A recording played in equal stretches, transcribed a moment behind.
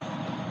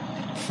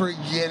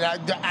Forget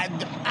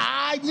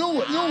I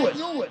knew it.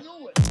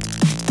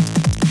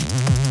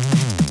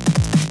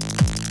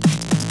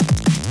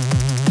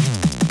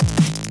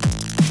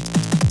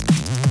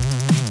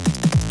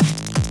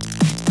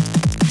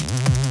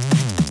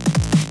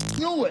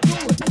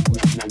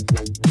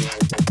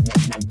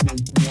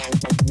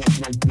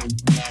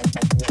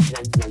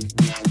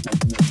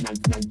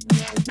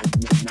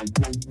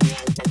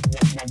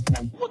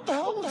 What the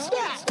hell was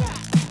that?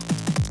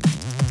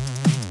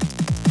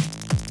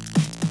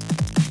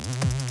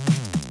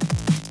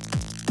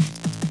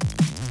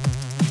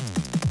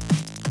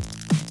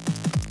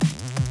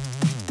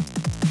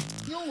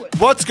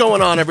 What's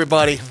going on,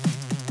 everybody?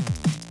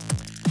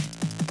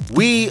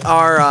 We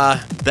are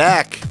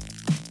back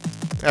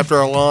after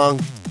a long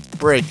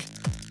break.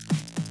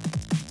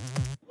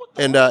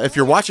 And if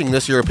you're watching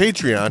this, you're a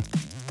Patreon,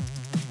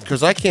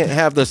 because I can't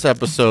have this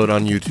episode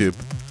on YouTube.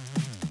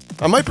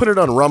 I might put it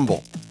on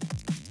Rumble,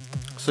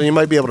 so you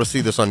might be able to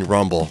see this on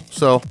Rumble.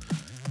 So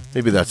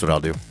maybe that's what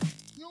I'll do.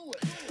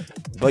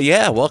 But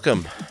yeah,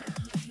 welcome.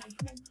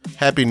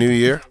 Happy New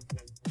Year.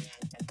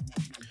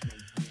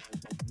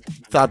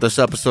 Thought this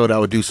episode I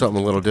would do something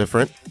a little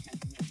different.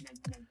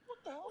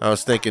 I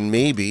was thinking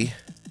maybe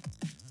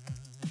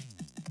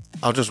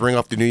I'll just ring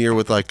off the new year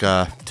with like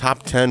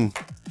top 10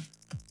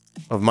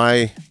 of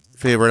my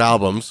favorite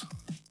albums.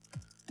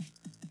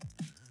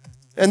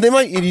 And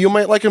you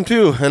might like them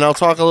too. And I'll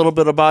talk a little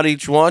bit about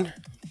each one.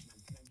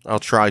 I'll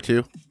try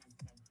to.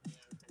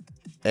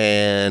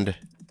 And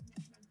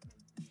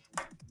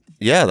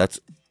yeah, that's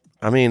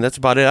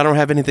about it. I don't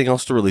have anything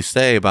else to really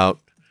say about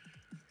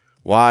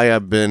why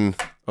I've been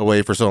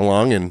away for so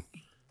long,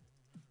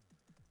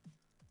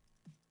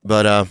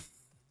 but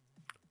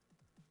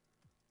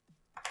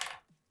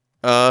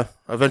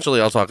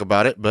eventually I'll talk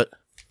about it, but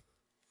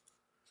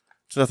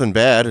it's nothing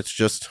bad. It's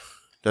just,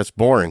 that's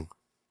boring.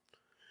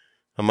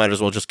 I might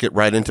as well just get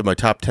right into my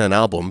top 10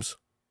 albums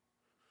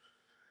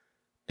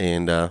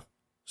and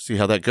see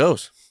how that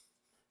goes.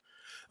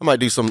 I might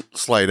do some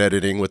slight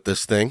editing with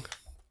this thing,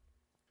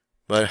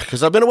 but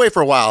because I've been away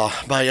for a while,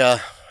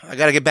 I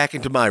got to get back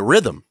into my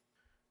rhythm.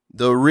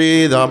 The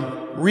rhythm.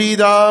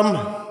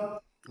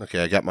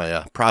 Okay, I got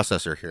my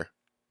processor here.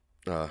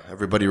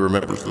 Everybody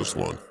remembers this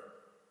one.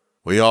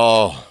 We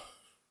all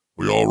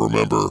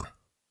remember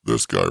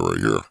this guy right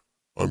here.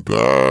 I'm back.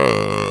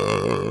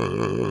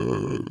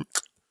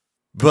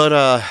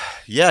 But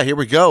yeah, here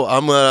we go.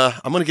 I'm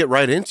gonna get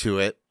right into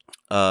it.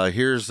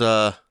 Here's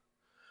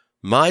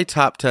my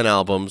top 10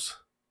 albums,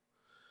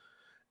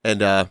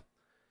 and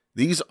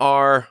these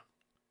are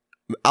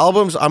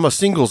albums. I'm a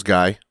singles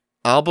guy.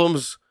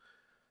 Albums.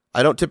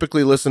 I don't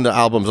typically listen to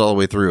albums all the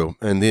way through,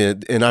 and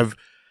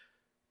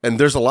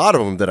there's a lot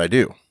of them that I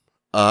do.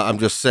 I'm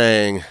just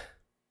saying,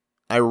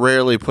 I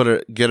rarely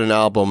get an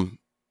album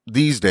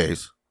these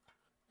days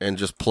and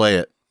just play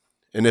it.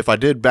 And if I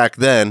did back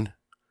then,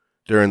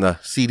 during the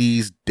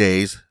CDs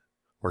days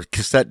or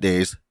cassette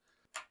days,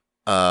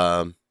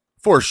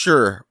 for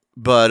sure.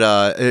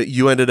 But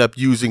you ended up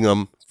using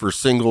them for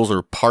singles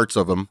or parts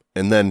of them,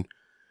 and then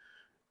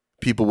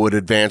people would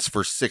advance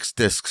for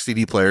 6-disc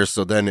CD players,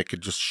 so then it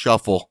could just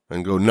shuffle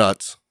and go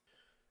nuts.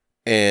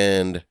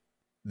 And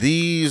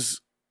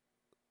these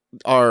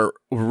are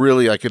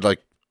really, I could like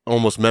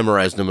almost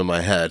memorize them in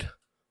my head.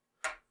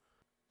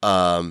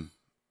 And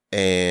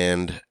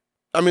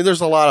I mean,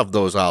 there's a lot of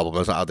those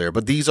albums out there,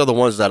 but these are the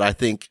ones that I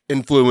think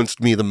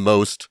influenced me the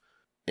most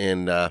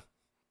in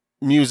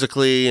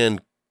musically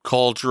and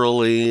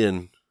culturally,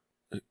 and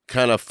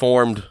kind of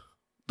formed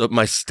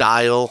my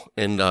style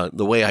and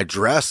the way I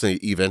dress,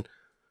 even,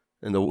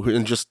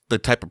 and just the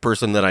type of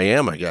person that I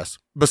am, I guess.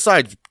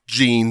 Besides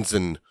genes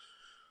and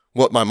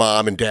what my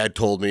mom and dad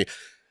told me,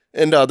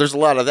 and there's a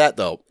lot of that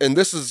though. And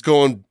this is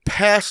going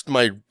past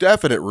my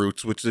definite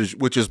roots, which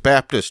is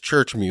Baptist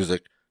church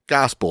music,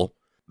 gospel.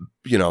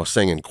 You know,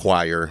 singing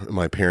choir.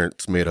 My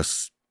parents made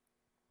us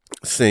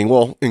sing.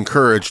 Well,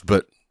 encouraged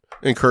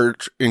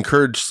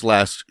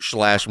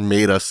slash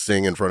made us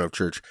sing in front of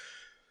church,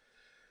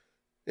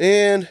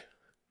 and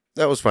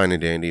that was fine and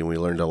dandy, and we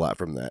learned a lot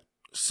from that.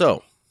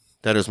 So,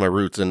 that is my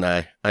roots, and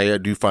I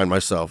do find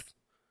myself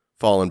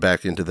falling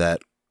back into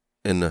that.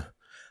 And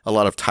a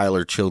lot of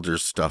Tyler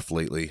Childers stuff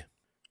lately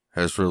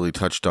has really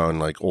touched on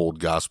like old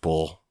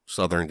gospel,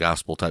 Southern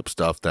gospel type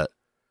stuff that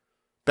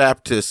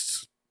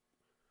Baptists,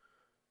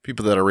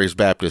 people that are raised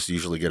Baptists,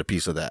 usually get a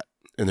piece of that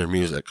in their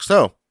music.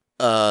 So,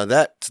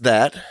 that's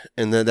that.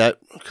 And then that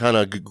kind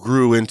of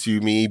grew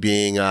into me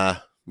being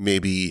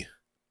maybe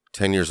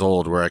 10 years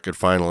old, where I could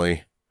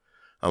finally...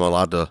 I'm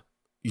allowed to,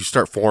 you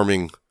start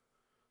forming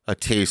a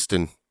taste,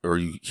 or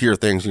you hear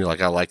things and you're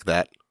like, I like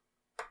that.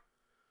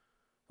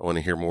 I want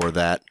to hear more of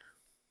that.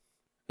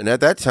 And at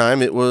that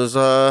time it was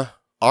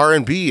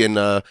R&B, and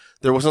there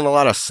wasn't a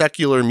lot of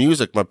secular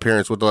music my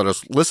parents would let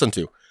us listen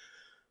to.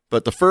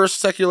 But the first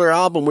secular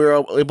album we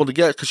were able to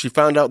get, because she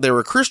found out they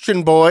were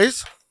Christian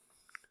boys,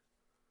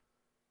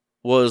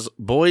 was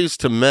Boys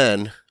to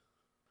Men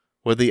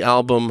with the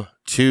album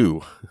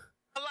 2.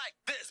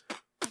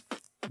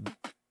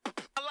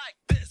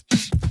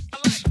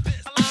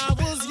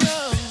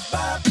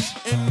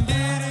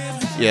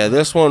 Yeah,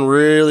 this one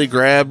really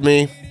grabbed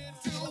me.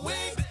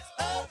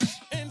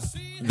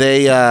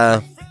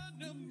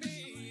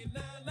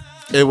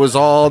 It was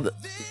all,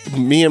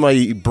 me and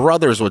my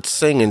brothers would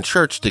sing in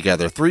church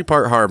together,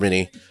 3-part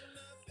harmony.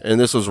 And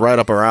this was right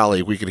up our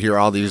alley. We could hear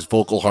all these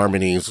vocal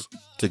harmonies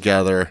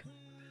together.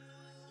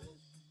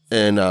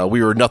 And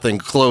we were nothing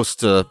close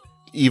to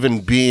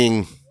even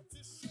being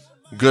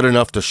good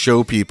enough to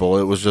show people.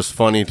 It was just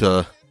funny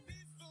to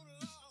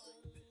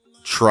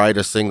try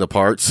to sing the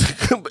parts.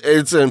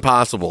 It's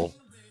impossible.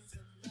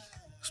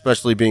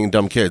 Especially being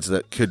dumb kids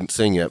that couldn't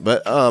sing yet.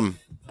 But,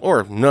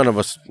 or none of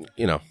us,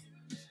 I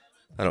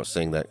don't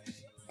sing that,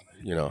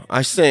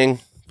 I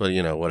sing, but,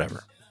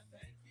 whatever.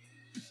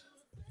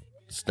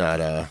 It's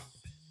not,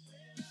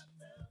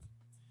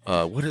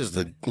 what is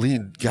the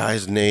lead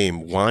guy's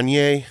name?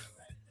 Wanye?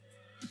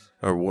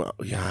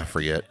 I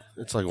forget.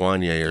 It's like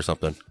Wanye or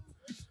something.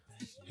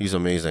 He's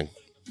amazing.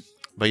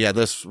 But yeah,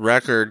 this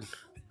record,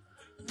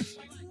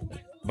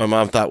 my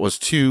mom thought was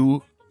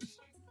too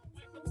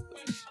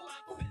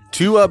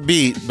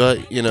upbeat, but,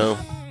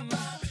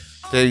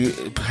 they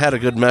had a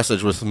good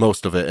message with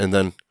most of it. And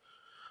then,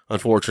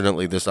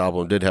 unfortunately, this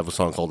album did have a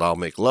song called I'll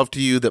Make Love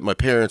to You that my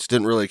parents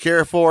didn't really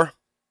care for.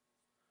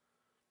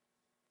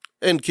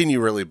 And can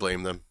you really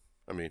blame them?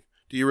 I mean,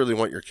 do you really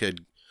want your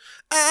kid,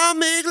 I'll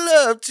make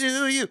love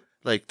to you?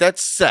 Like,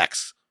 that's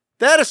sex.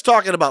 That is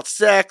talking about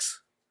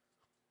sex.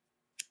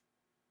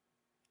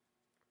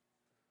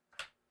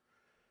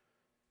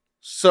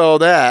 So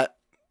that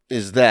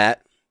is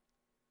that.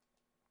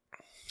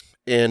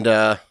 And,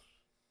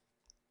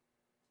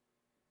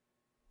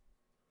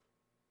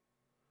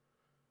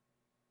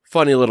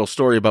 funny little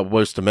story about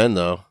Boyz II Men,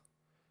 though.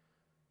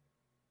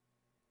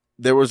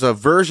 There was a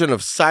version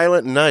of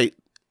Silent Night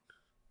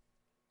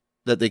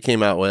that they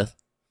came out with.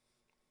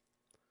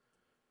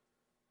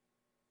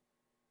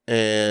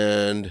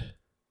 And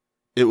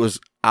it was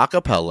a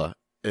cappella,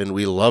 and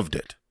we loved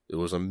it. It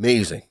was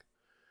amazing.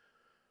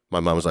 My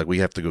mom was like, we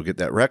have to go get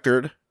that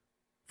record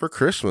for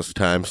Christmas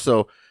time.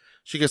 So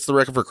she gets the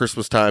record for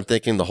Christmas time,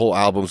 thinking the whole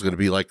album's going to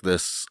be like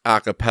this a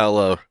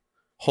cappella,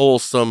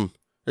 wholesome,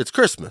 it's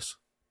Christmas.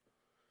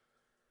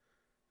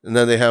 And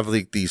then they have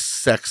like these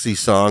sexy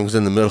songs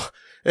in the middle.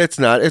 It's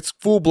not. It's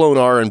full-blown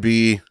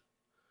R&B.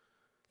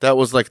 That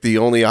was like the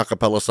only a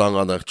cappella song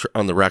on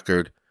the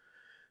record.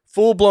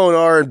 Full-blown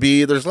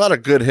R&B. There's a lot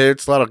of good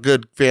hits, a lot of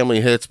good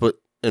family hits,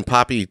 and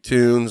poppy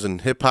tunes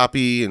and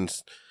hip-hoppy, and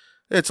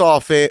it's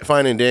all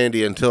fine and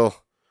dandy until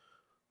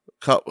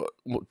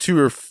two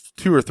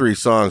or three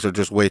songs are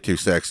just way too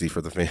sexy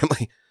for the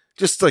family.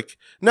 Just like,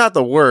 not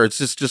the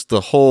words, it's just the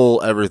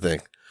whole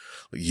everything.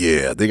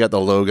 Yeah, they got the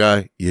low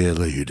guy. Yeah,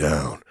 lay you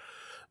down.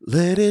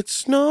 Let it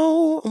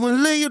snow. I'm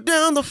gonna lay you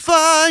down the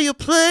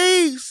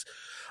fireplace.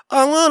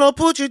 I wanna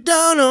put you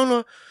down on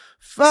the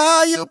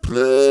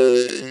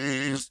fireplace.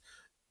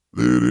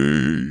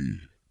 Lady.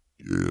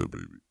 Yeah,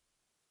 baby.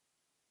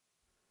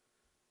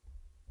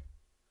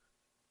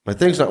 My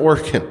thing's not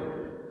working.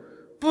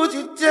 Put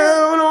you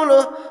down on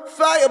the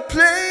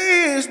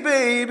fireplace,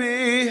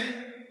 baby.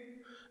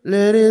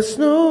 Let it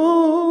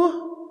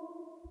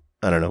snow.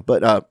 I don't know,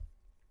 but I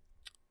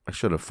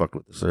should have fucked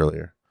with this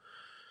earlier.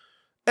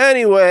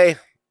 Anyway,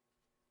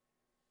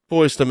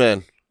 Boyz II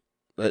Men.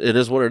 It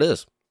is what it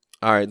is.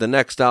 All right, the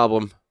next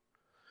album.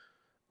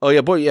 Oh,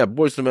 yeah,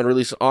 Boyz II Men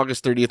released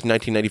August 30th,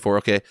 1994.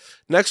 Okay,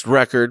 next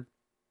record,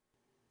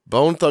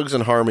 Bone Thugs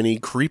and Harmony,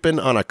 Creepin'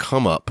 on a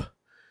Come Up.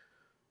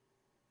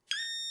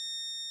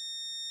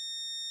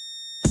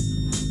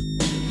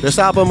 This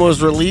album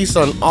was released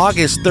on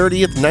August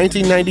 30th,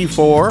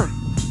 1994.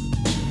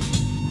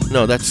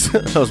 No, that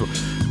was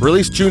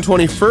released June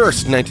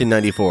 21st,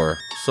 1994.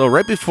 So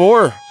right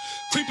before.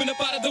 Creeping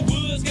up out of the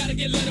woods, gotta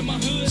get lit in my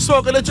hood.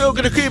 Smoking a joke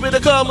and a creeping a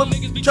come up.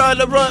 Trying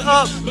to run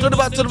up. To the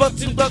butt, to the butt,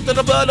 to the butt, to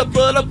the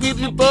butt up, keep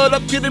me butt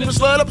up, getting me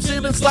slut up,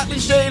 seeming slightly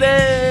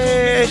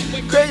shady.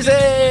 Crazy,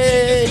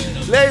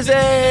 lazy.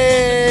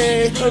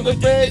 On the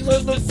bank,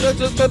 on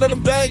the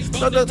bank,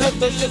 on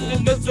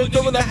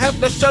the have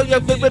to show you,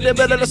 but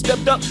I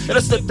stepped up and I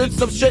stepped in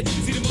some shit.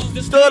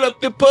 Stood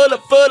up and pull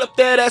up, foot up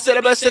that ass,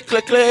 and I said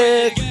click,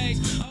 click.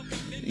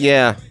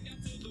 Yeah.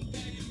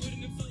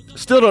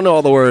 Still don't know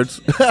all the words.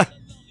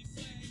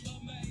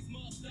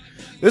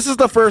 This is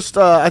the first,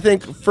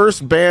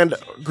 first band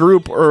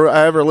group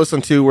I ever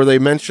listened to where they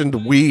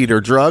mentioned weed or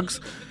drugs.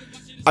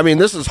 I mean,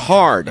 this is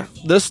hard.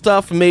 This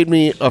stuff made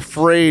me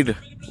afraid.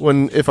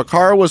 If a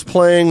car was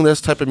playing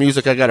this type of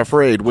music, I got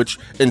afraid, which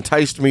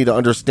enticed me to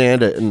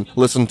understand it and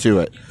listen to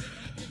it.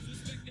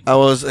 I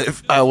was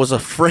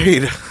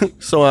afraid,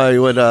 so I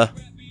would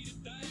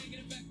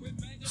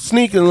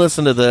sneak and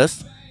listen to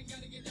this.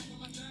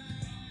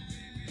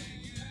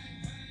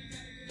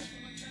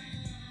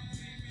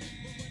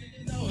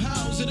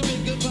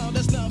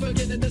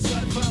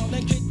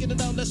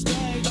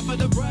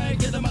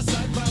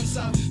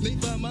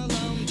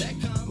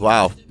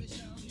 Wow.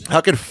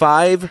 How could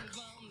 5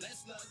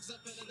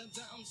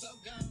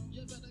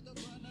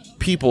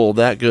 people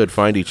that good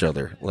find each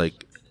other?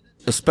 Like,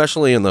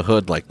 especially in the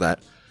hood like that.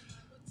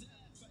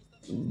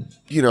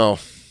 You know,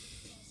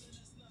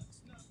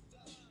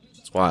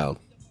 It's wild.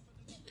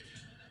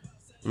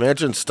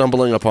 Imagine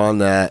stumbling upon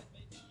that.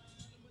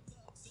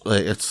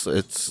 Like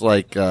it's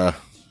like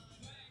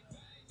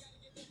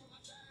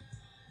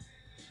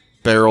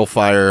barrel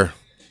fire,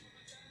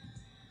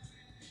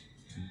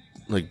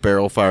 like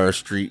barrel fire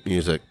street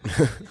music.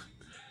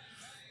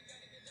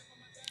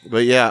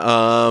 But yeah,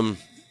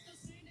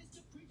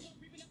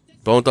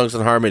 Bone Thugs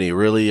and Harmony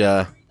really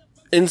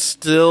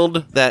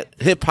instilled that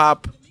hip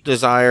hop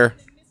desire.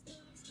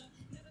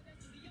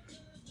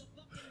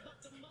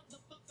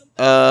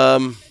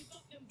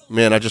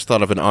 Man, I just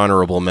thought of an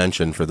honorable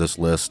mention for this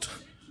list.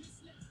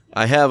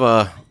 I have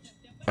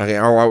okay,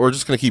 we're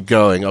just gonna keep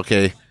going,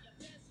 okay.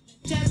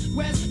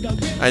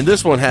 And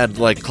this one had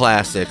like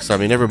classics. I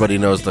mean, everybody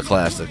knows the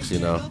classics, you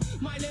know.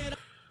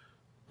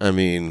 I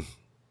mean,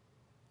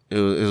 it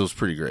was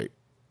pretty great.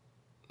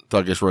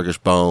 Thuggish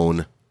Ruggish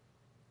Bone.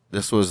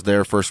 This was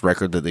their first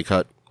record that they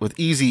cut with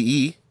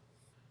Eazy-E.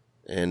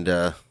 And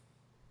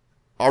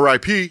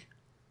R.I.P.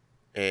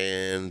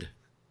 And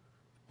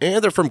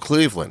they're from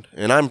Cleveland.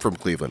 And I'm from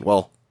Cleveland.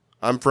 Well,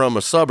 I'm from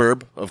a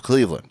suburb of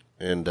Cleveland.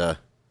 And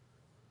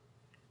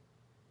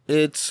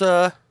it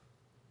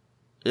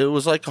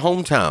was like a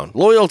hometown.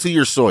 Loyal to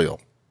your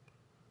soil.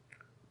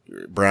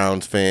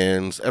 Browns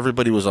fans.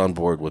 Everybody was on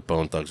board with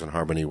Bone Thugs and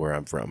Harmony where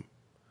I'm from.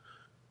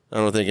 I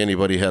don't think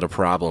anybody had a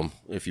problem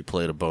if you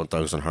played a Bone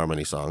Thugs and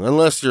Harmony song.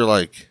 Unless you're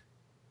like,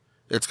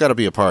 it's got to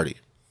be a party.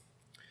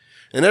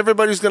 And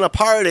everybody's going to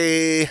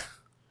party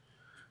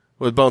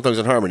with Bone Thugs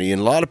and Harmony.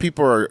 And a lot of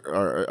people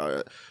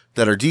are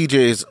that are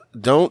DJs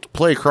don't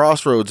play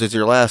Crossroads as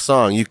your last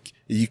song.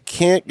 You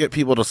can't get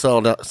people to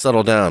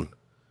settle down.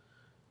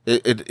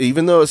 It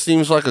even though it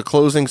seems like a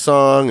closing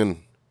song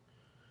and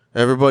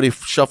everybody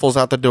shuffles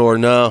out the door.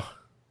 No,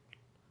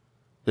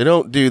 they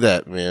don't do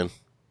that, man.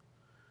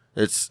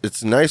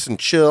 It's nice and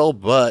chill,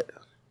 but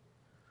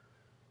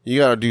you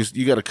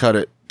gotta cut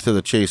it to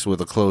the chase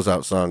with a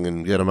closeout song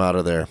and get them out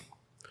of there.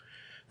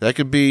 That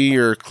could be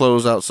your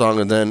closeout song,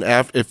 and then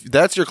if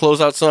that's your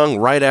closeout song,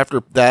 right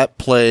after that,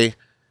 play.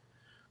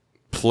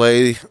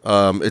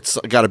 It's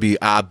got to be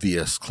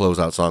obvious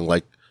closeout song,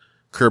 like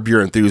Curb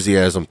Your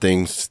Enthusiasm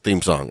theme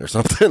song or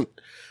something.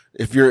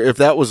 If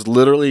that was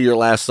literally your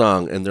last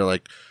song, and they're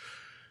like,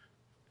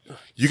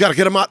 you got to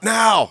get them out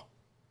now.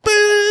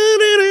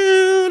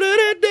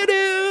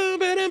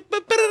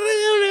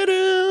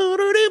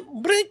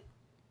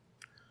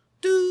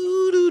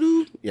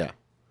 Yeah.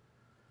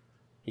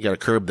 You got to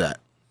curb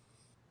that.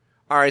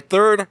 All right,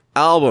 third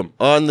album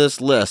on this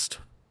list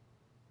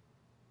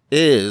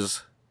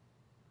is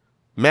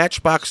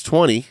Matchbox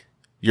 20,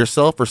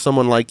 Yourself or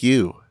Someone Like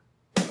You.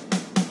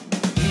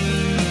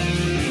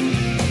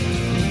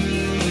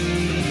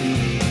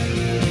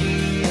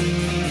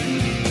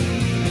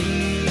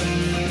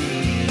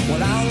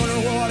 Well, I wonder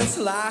what it's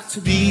like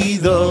to Be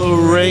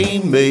the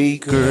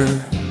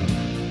Rainmaker.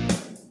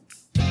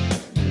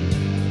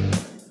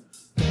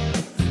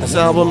 This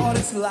album,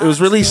 it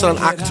was released on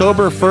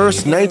October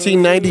 1st,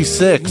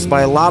 1996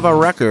 by Lava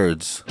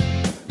Records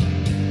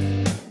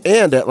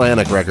and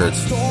Atlantic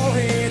Records.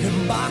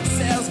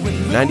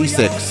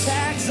 96.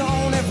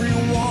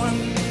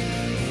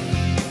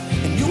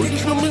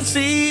 Come and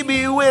see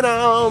me when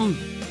I'm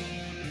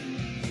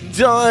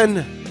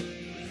done.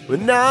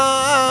 When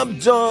I'm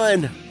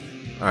done.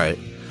 All right.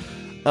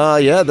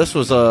 Yeah, this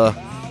was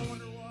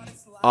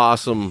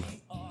awesome.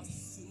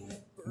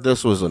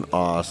 This was an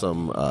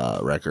awesome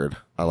record.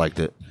 I liked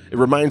it. It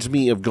reminds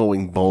me of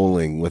going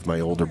bowling with my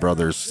older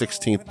brother's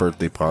 16th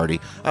birthday party.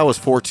 I was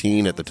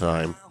 14 at the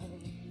time.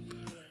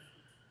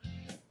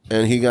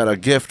 And he got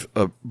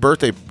a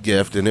birthday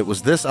gift, and it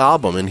was this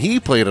album, and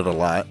he played it a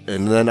lot.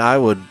 And then I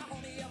would,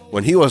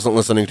 when he wasn't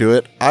listening to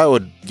it, I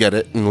would get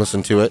it and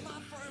listen to it.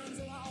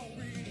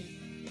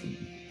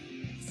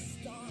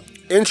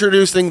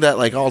 Introducing that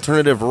like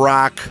alternative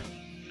rock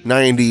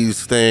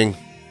 90s thing.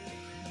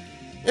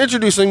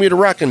 Introducing me to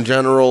rock in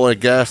general, I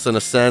guess, in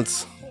a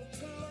sense.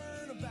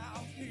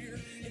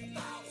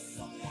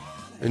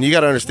 And you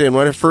got to understand,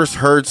 when I first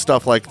heard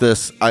stuff like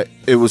this,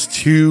 it was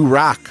too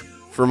rock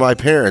for my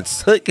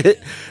parents. Like it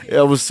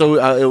was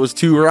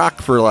too rock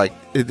for like.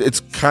 It's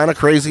kind of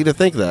crazy to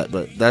think that,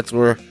 but that's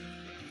where.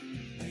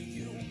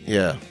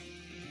 Yeah,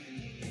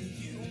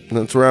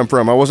 that's where I'm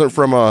from. I wasn't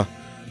from a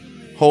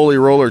holy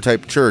roller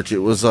type church. It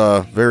was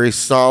very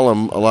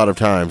solemn. A lot of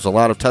times, a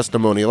lot of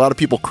testimony, a lot of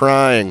people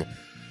crying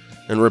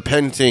and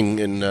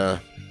repenting, and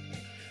a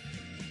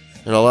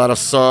lot of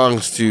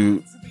songs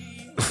to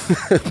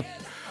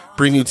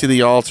bring you to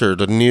the altar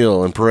to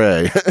kneel and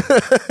pray.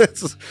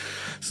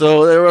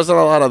 So there wasn't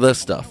a lot of this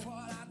stuff,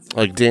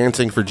 like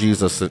dancing for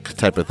Jesus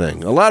type of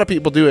thing. A lot of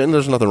people do it, and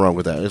there's nothing wrong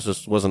with that. It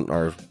just wasn't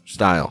our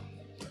style.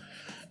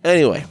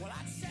 Anyway,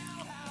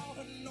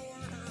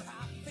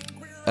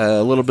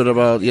 a little bit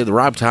about the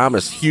Rob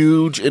Thomas,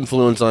 huge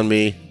influence on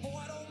me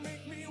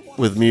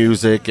with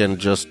music and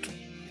just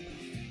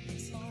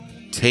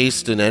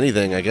taste in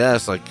anything, I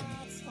guess. Like,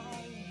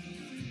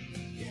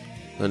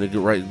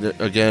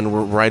 then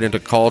we're right into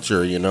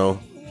culture, you know,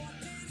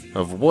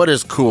 of what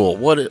is cool,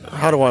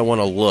 how do I want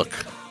to look,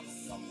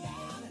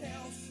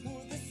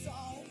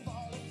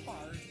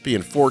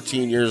 being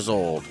 14 years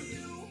old.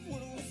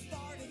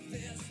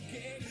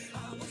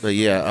 But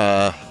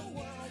yeah,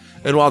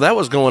 and while that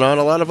was going on,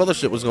 a lot of other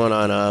shit was going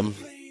on.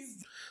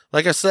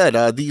 Like I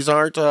said, these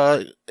aren't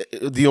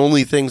the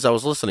only things I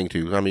was listening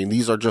to. I mean,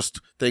 these are just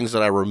things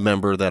that I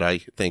remember that I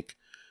think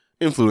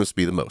influenced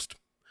me the most.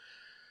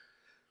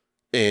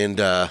 And,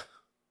 okay,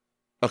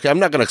 I'm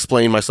not going to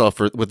explain myself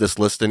with this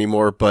list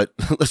anymore, but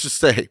let's just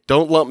say,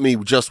 don't lump me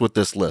just with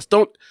this list.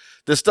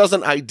 This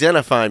doesn't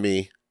identify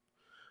me,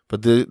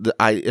 but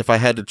if I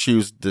had to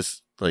choose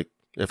this, like,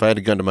 if I had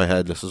a gun to my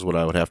head, this is what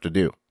I would have to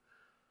do.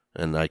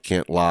 And I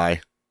can't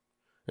lie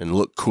and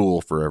look cool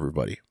for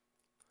everybody.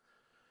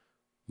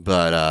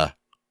 But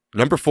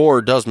number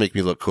 4 does make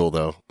me look cool,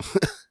 though.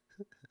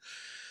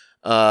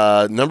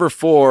 Number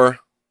 4,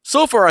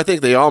 so far I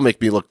think they all make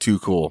me look too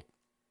cool.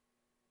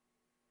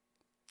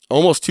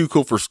 Almost too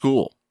cool for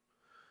school.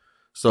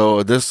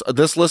 So this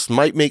list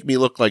might make me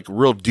look like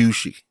real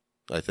douchey,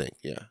 I think.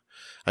 Yeah.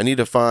 I need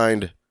to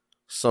find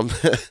some...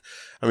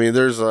 I mean,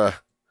 there's a...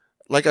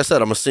 Like I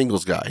said, I'm a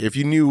singles guy. If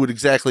you knew what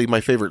exactly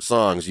my favorite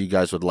songs, you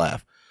guys would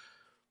laugh.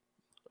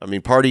 I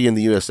mean, Party in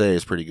the USA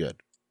is pretty good.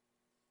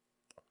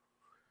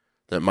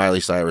 That Miley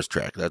Cyrus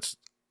track,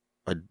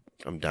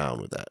 I'm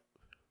down with that.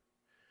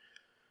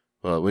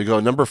 Well, we go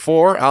number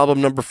 4. Album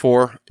number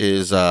 4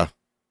 is, I'm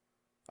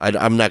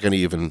not going to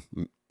even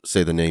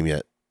say the name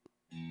yet.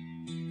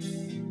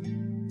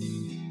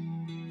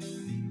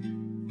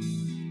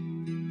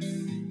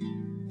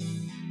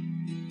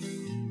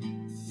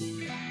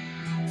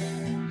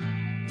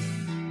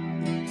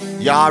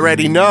 You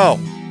already know.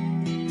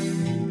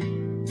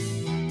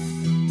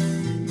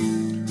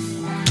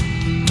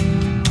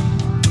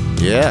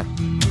 Yeah.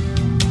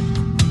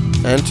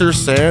 Enter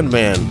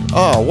Sandman.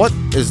 Oh, what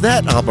is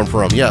that album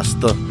from? Yes,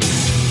 the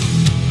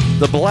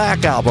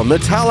Black Album.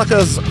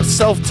 Metallica's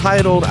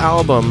self-titled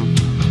album.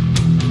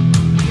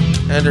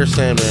 Enter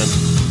Sandman.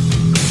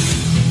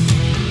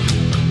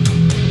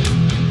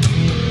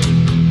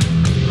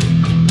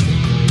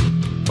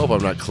 Hope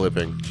I'm not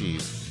clipping.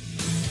 Jeez.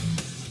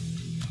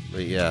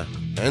 But yeah,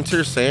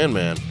 Enter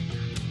Sandman.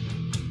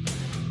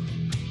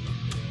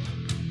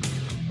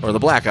 Or the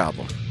Black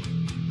Album.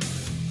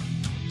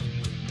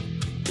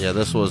 Yeah,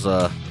 this was,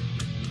 I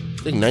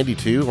think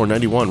 92 or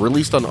 91.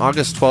 Released on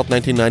August 12th,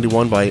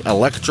 1991 by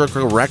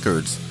Electrica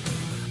Records.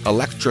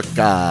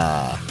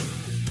 Electrica.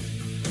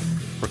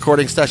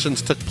 Recording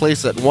sessions took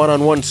place at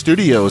One-on-One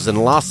Studios in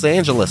Los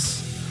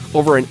Angeles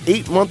over an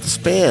 8-month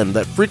span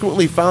that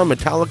frequently found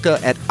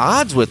Metallica at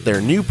odds with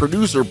their new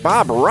producer,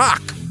 Bob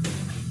Rock.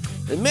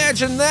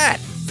 Imagine that!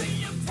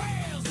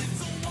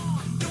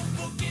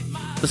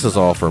 This is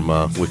all from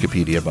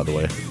Wikipedia, by the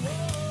way.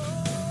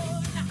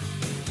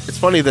 It's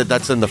funny that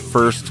that's in the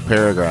first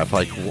paragraph.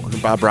 Like,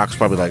 Bob Rock's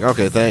probably like,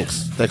 okay,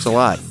 thanks. Thanks a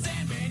lot.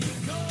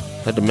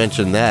 Had to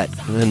mention that,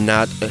 and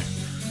not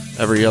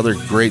every other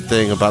great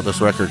thing about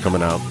this record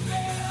coming out.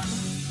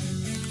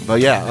 But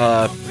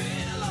yeah,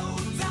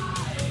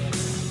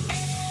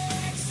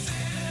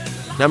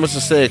 not much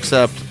to say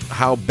except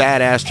how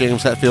badass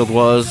James Hetfield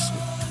was.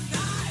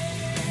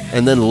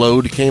 And then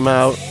Load came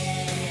out.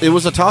 It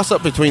was a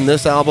toss-up between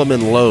this album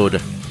and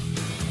Load,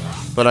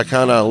 but I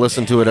kind of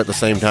listened to it at the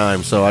same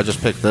time, so I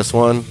just picked this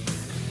one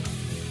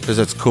because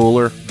it's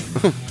cooler.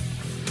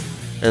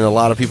 And a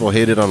lot of people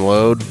hated on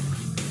Load,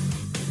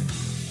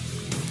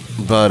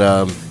 but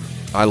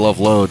I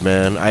love Load,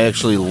 man. I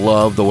actually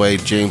love the way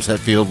James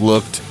Hetfield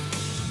looked.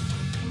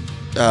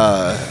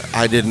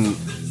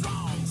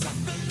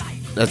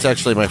 That's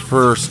actually my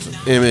first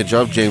image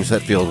of James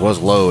Hetfield was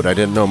Load. I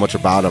didn't know much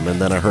about him,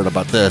 and then I heard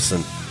about this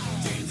and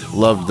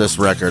loved this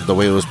record. The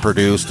way it was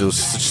produced, it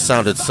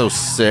sounded so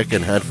sick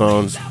in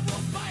headphones.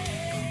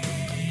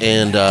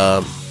 And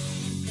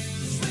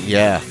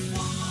yeah,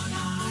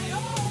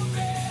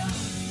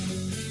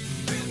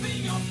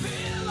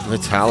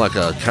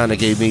 Metallica kind of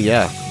gave me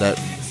that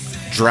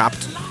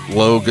dropped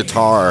low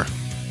guitar.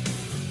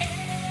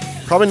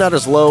 Probably not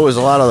as low as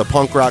a lot of the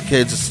punk rock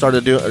kids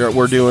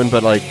were doing,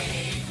 but like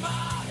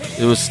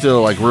it was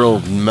still like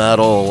real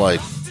metal, like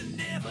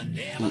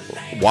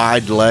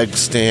wide leg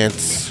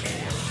stance.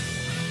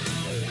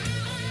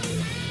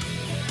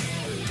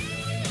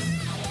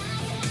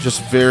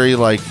 Just very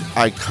like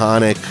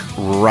iconic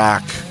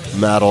rock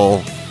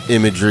metal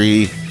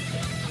imagery,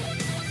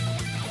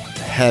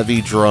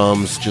 heavy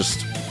drums,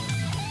 just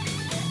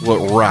what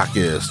rock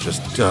is,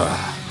 just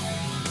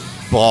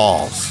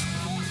balls.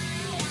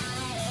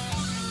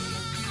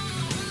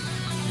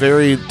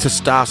 Very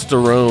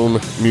testosterone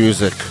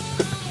music.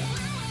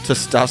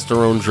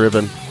 Testosterone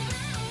driven.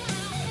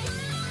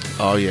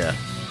 Oh yeah.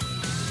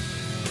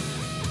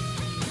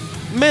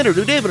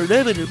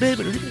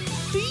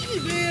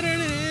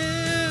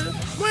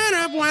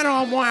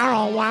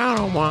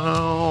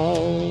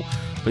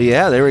 But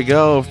yeah, there we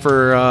go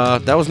for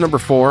that was number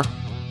 4.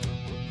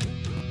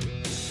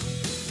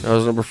 That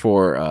was number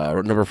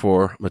 4. Number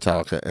 4,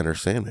 Metallica, Enter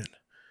Sandman.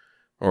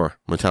 Or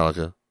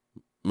Metallica.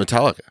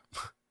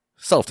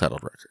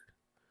 Self-titled record.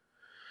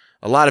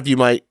 A lot of you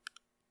might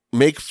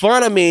make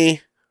fun of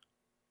me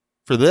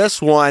for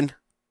this one.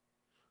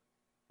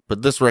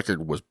 But this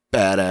record was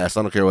badass.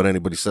 I don't care what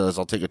anybody says.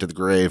 I'll take it to the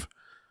grave.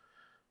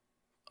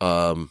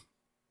 It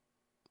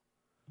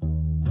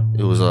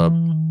was a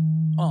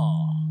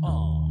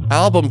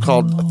album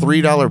called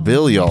 $3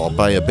 Bill, y'all,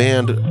 by a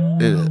band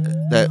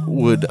that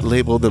would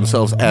label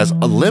themselves as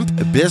a Limp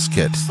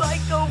Bizkit.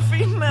 Psycho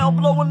female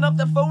blowing up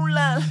the phone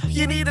line.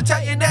 You need to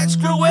tighten that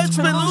screw, it's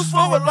been loose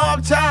for a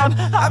long time.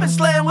 I've been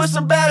slaying with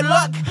some bad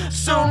luck.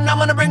 Soon I'm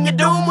gonna bring you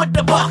doom with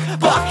the buck.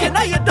 And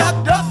now you duck,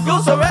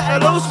 goose are at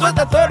loose with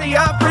the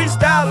 30-odd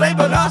freestyle.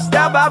 Labeled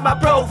hostile by my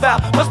profile.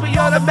 Must be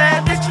on the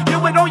madness, you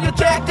ain't on your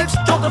tactics.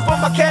 Jolting for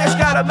my cash,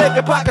 gotta make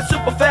a pocket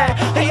super fat.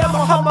 Hey, I'm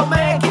a humble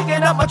man,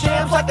 kicking up my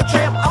jams like a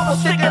tramp. I'm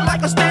sticking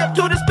like a stamp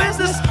to this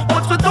business.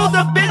 Once we do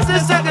the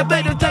business,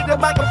 activated, take the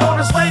microphone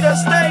and slay the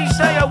stage.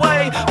 Stay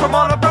away from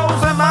all the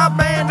bros in my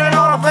band and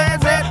all the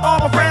fans and all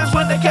my friends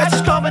when the catch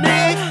is coming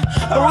in.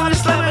 I'm really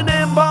slamming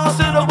them balls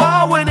to the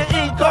wall when the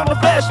ink on the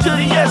flash to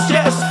the yes.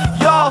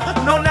 Y'all,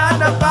 no 9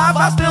 to 5,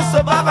 I still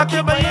survive. I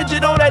keep my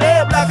engine on that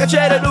air like a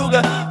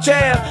Chattanooga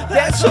jam.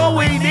 That's all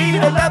we need,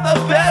 another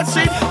bad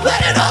seat.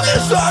 Play another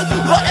song,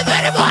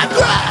 motivated by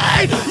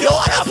grind. You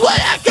wanna play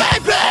that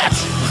game, bitch?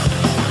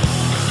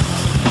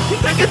 You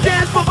make a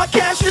dance for my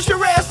cash, it's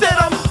your ass that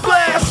I'm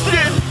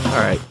blasting.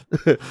 All right.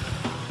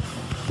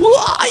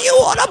 Why you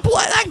wanna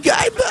play that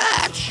game,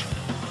 bitch?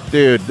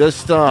 Dude, this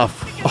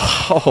stuff.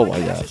 Oh my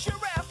god.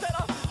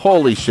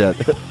 Holy shit.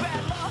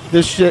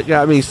 This shit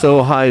got me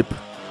so hype.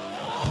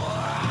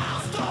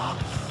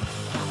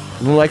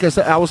 Like I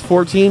said, I was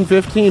 14,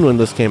 15 when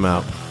this came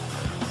out.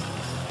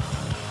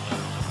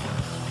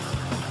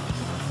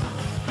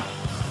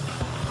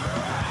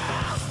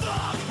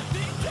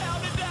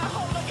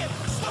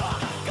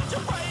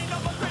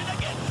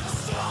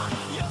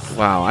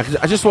 Wow, I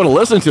just want to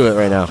listen to it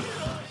right now.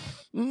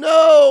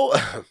 No!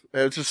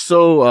 It's just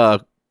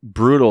so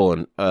brutal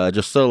and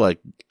just so, like,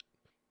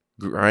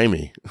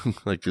 grimy.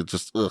 Like, it's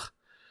just, ugh.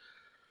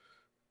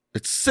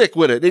 It's sick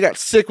with it. They got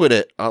sick with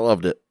it. I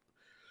loved it.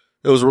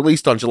 It was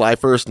released on July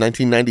 1st,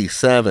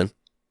 1997.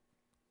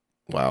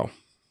 Wow.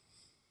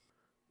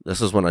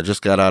 This is when I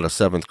just got out of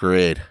 7th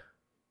grade.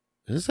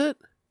 Is it?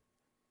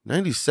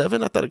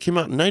 97? I thought it came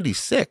out in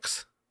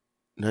 96.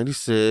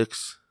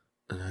 96.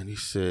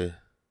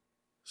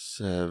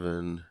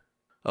 7.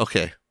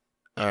 Okay.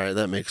 All right,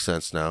 that makes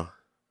sense now.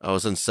 I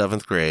was in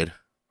 7th grade.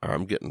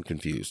 I'm getting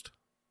confused.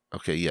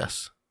 Okay,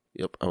 yes.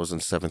 Yep, I was in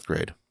 7th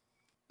grade.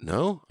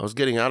 No, I was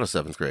getting out of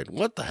 7th grade.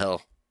 What the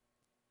hell?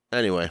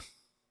 Anyway,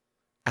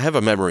 I have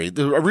a memory.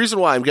 The reason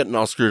why I'm getting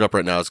all screwed up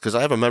right now is because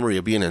I have a memory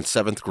of being in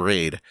 7th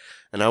grade.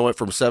 And I went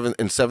from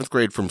 7th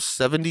grade from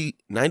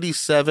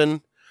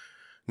 96,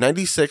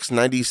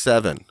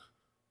 97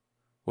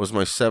 was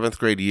my 7th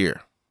grade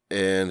year.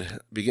 And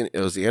it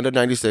was the end of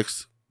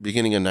 96,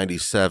 beginning of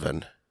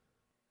 97.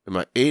 In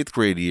my 8th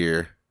grade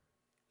year,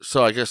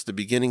 so I guess the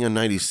beginning of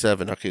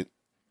 97. Okay,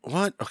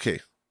 what? Okay,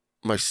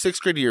 my 6th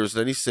grade year was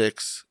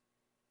 96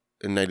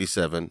 and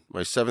 97.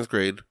 My 7th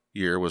grade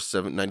year was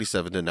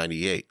 97 to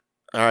 98.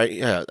 All right,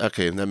 yeah,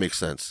 okay, that makes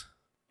sense.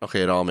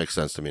 Okay, it all makes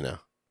sense to me now.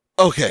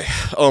 Okay,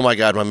 oh my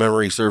God, my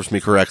memory serves me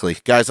correctly.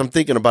 Guys, I'm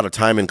thinking about a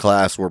time in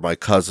class where my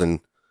cousin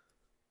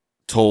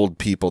told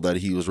people that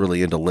he was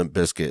really into Limp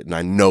Bizkit, and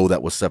I know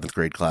that was 7th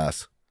grade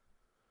class.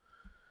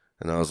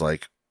 And I was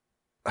like,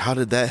 how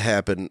did that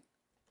happen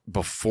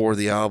before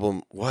the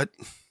album? What?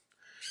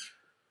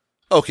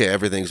 Okay,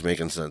 everything's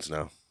making sense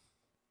now.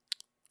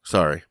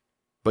 Sorry.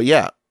 But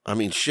yeah, I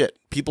mean, shit.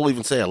 People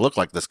even say I look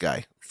like this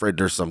guy, Fred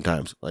Durst,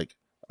 sometimes. Like,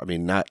 I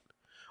mean, not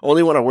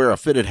only when I wear a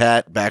fitted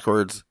hat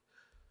backwards,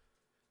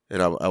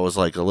 and I was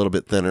like a little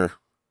bit thinner.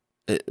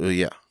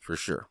 Yeah, for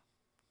sure.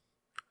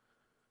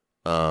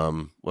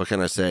 What can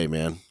I say,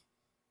 man?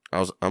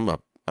 I'm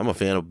a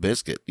fan of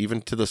Bizkit,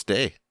 even to this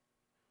day.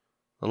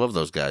 I love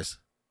those guys.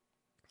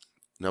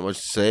 Not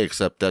much to say,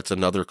 except that's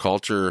another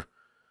culture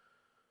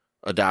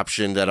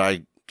adoption that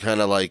I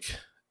kind of like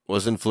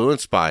was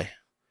influenced by.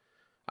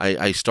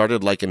 I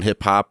started liking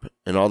hip hop,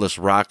 and all this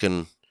rock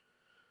and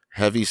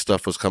heavy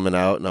stuff was coming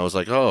out, and I was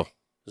like, oh,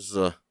 this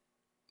is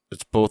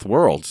it's both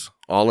worlds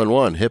all in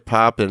one, hip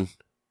hop and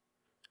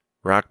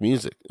rock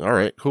music. All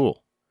right,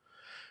 cool.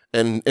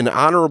 And an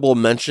honorable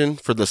mention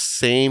for the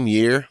same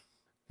year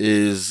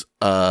is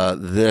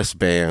this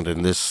band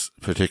and this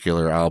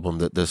particular album,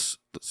 that this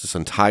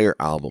entire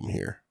album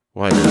here.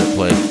 Why did it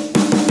play?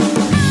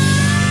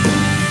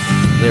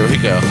 There we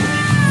go.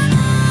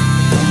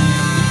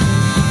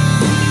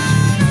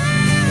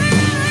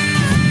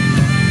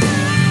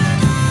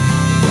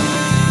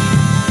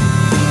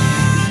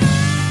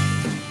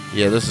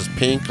 Yeah, this is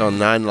Pink on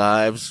 9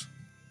 Lives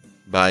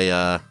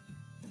by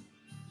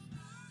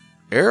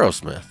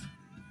Aerosmith.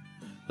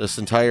 This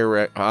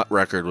entire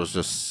record was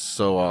just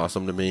so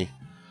awesome to me.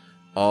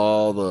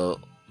 All the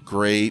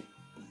great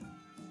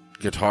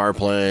guitar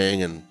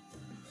playing and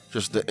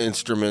just the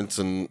instruments,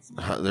 and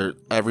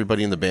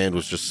everybody in the band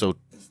was just so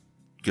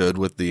good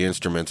with the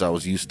instruments. I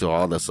was used to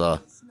all this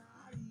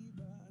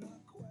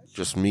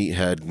just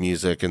meathead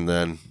music, and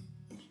then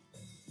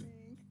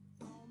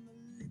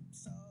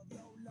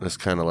this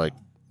kind of like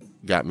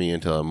got me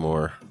into a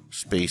more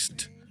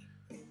spaced,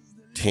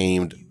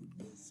 tamed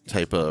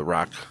type of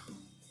rock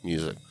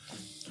music.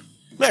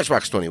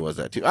 Matchbox 20 was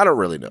that too. I don't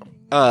really know.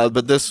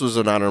 But this was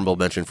an honorable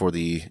mention for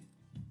the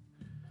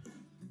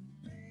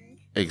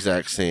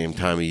exact same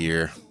time of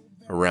year,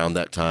 around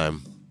that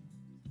time.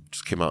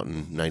 Just came out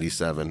in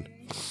 97.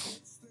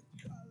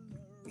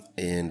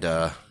 And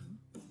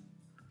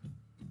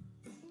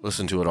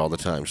listen to it all the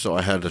time. So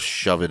I had to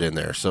shove it in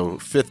there. So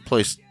 5th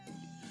place,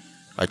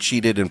 I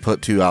cheated and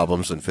put 2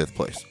 albums in 5th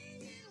place.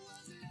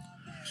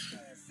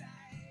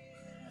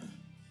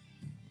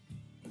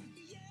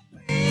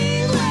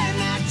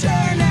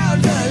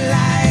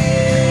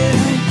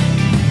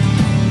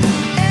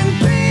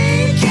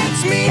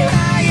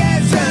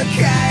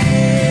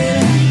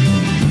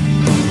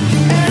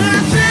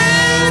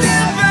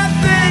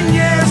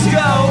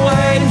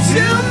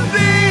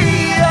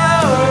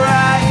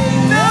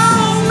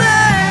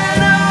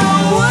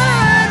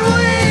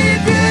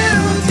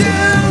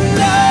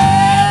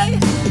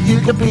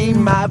 Be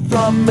my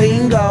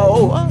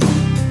flamingo,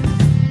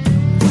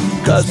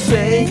 'cause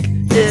pink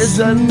is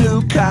a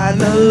new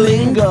kind of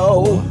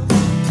lingo.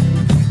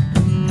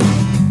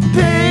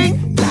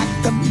 Pink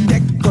like the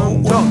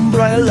deco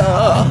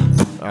umbrella.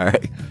 All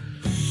right.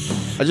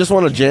 I just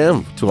want to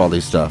jam to all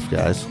these stuff,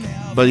 guys.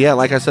 But yeah,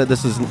 like I said,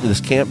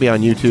 this can't be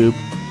on YouTube.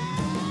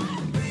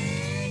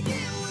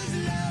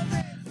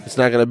 It's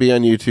not going to be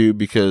on YouTube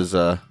because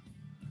they're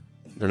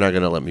not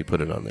going to let me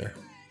put it on there.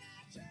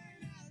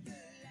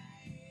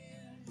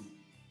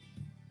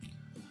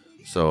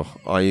 So,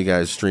 all you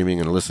guys streaming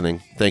and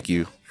listening, thank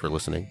you for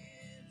listening.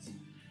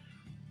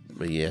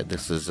 But yeah,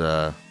 this is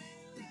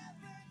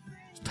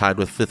tied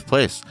with 5th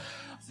place.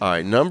 All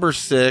right, number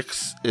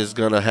 6 is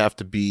going to have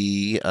to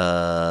be,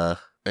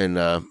 and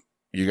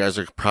you guys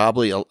are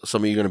probably,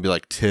 some of you are going to be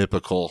like,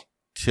 typical.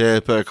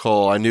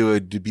 I knew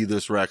it'd be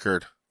this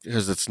record.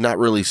 Because it's not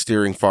really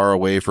steering far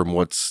away from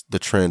what's the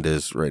trend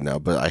is right now.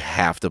 But I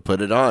have to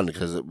put it on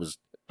because it was...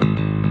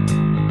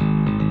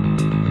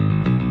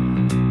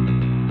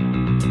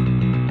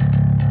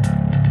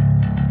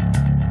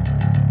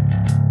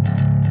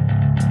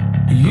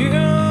 You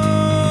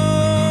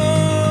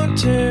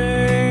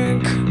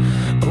take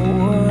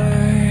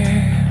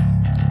away.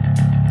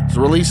 It's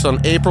released on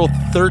April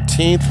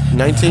 13th,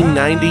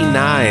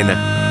 1999.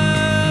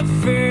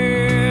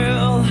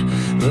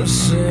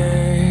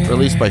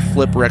 Released by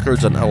Flip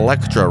Records and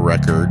Elektra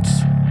Records.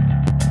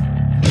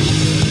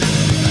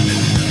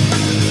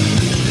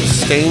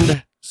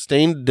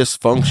 Stained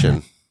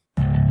Dysfunction.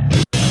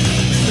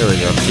 There we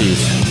go.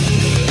 Jeez.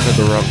 Said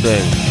the wrong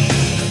thing.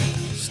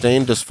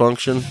 Stained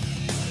Dysfunction.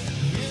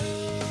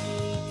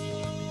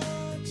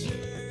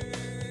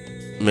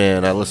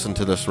 Man, I listened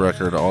to this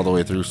record all the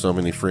way through so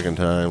many freaking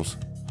times.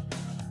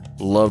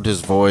 Loved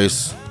his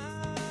voice.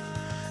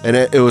 And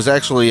it was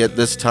actually at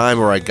this time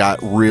where I got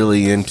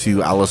really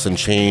into Alice in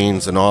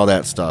Chains and all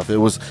that stuff.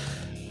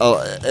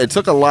 It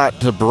took a lot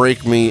to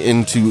break me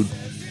into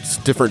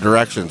different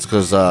directions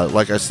because,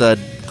 like I said,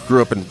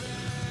 grew up in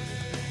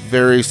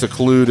very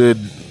secluded,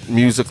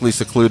 musically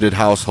secluded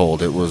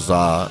household. It was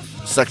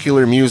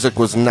secular music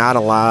was not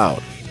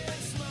allowed.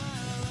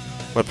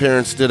 My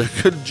parents did a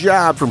good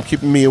job from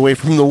keeping me away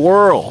from the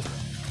world.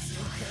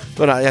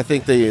 But I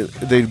think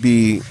they'd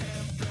be...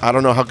 I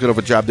don't know how good of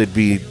a job they'd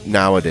be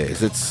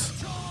nowadays.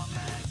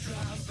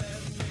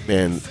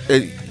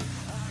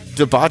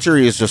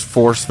 Debauchery is just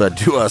force-fed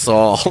to us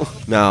all.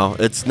 Now,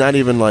 it's not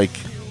even like...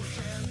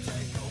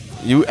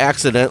 You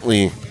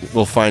accidentally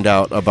will find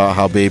out about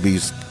how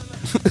babies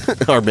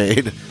are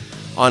made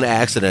on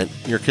accident.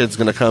 Your kid's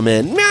gonna come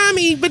in,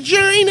 Mommy,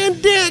 vagina,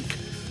 dick!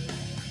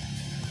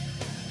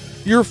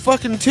 You're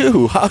fucking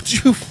 2. How'd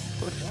you...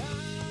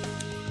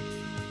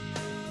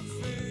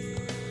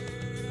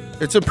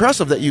 It's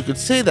impressive that you could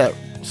say that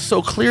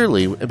so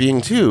clearly,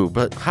 being 2,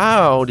 but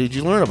how did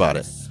you learn about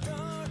it?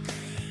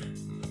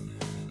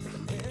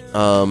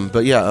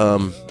 But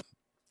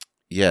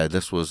yeah,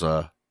 this was,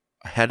 I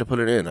had to put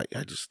it in.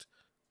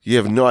 You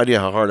have no idea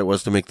how hard it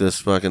was to make this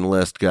fucking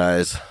list,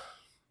 guys,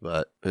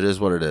 but it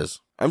is what it is.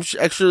 I'm sure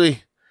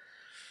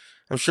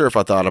if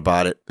I thought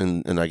about it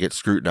and I get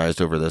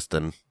scrutinized over this,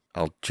 then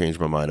I'll change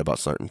my mind about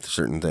certain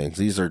things.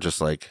 These are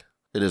just like,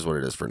 it is what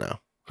it is for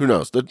now. Who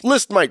knows? The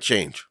list might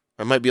change.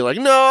 I might be like,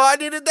 no, I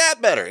did it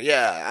that better.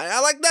 Yeah, I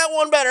like that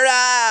one better.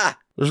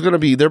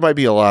 There might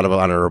be a lot of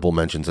honorable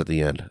mentions at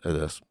the end of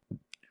this.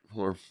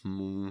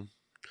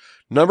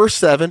 Number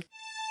 7.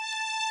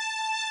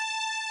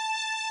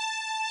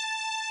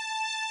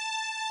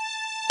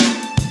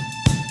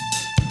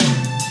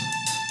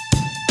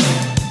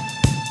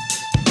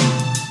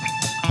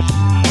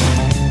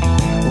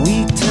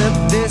 We took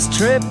this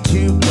trip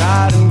to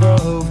Garden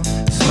Grove.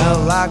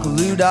 Smelled like a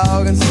Lou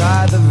Dog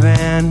inside the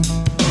van.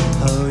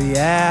 Oh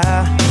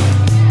yeah,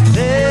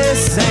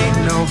 this ain't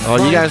no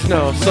fun. Oh, you guys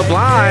know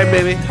Sublime,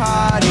 baby.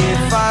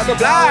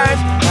 Sublime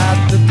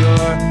at the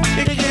door.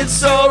 It gets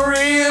so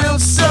real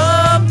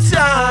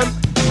sometime.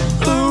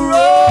 Who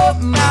wrote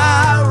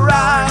my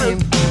rhyme?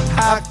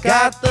 I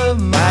got the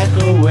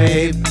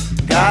microwave,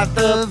 got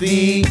the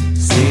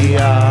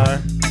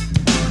VCR.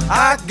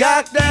 I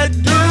got that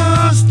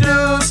deuce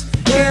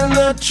in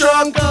the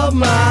trunk of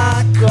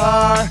my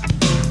car.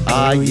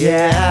 Oh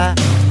yeah,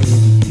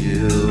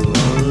 you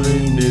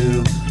only knew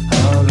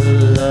all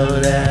the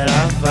love that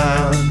I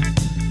found.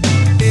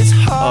 It's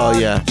hard. Oh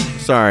yeah,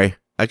 sorry.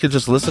 I could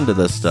just listen to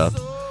this stuff.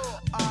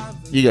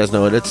 You guys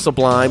know it. It's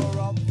Sublime.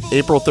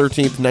 April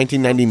 13th,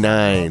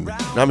 1999.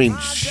 I mean,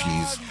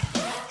 jeez.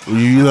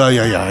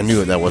 Yeah, I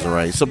knew it. That wasn't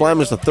right.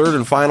 Sublime is the third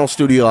and final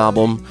studio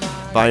album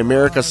by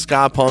America's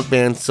ska punk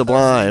band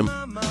Sublime.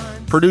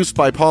 Produced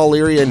by Paul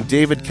Leary and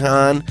David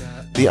Kahn.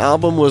 The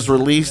album was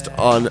released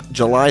on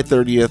July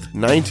 30th,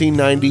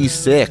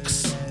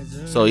 1996.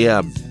 So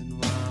yeah,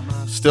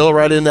 still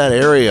right in that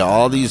area.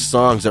 All these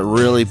songs that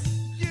really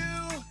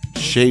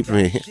shaped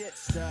me.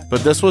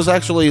 But this was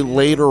actually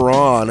later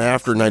on,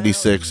 after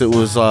 96. It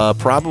was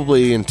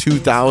probably in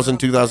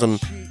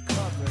 2000,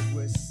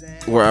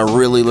 where I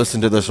really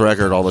listened to this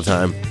record all the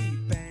time.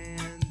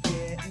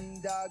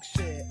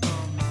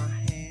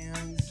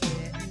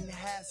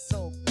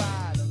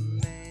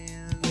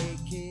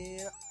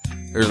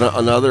 There's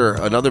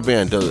another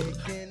band to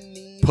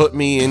put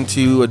me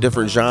into a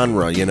different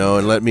genre, you know,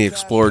 and let me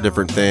explore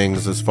different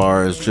things as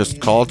far as just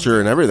culture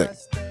and everything.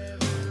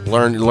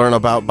 Learn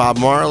about Bob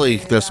Marley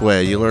this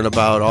way. You learn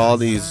about all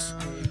these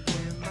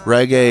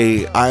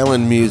reggae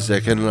island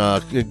music, and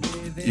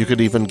you could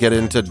even get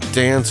into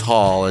dance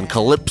hall and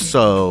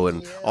calypso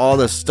and all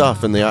this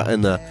stuff in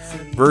the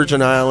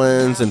Virgin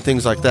Islands and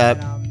things like that.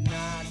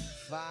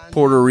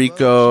 Puerto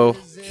Rico,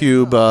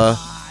 Cuba,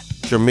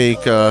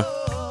 Jamaica,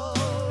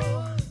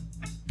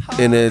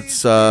 and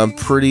it's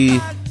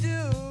pretty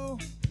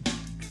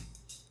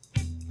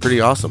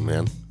awesome,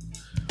 man.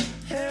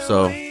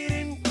 So,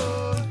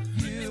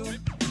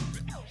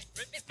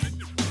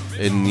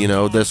 and you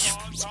know, there's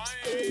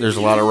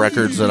a lot of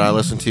records that I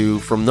listen to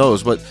from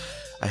those, but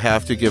I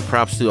have to give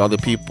props to other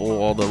people,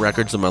 all the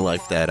records in my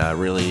life that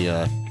really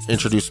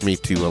introduced me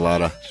to a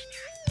lot of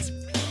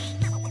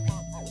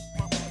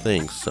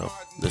things. So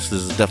this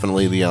is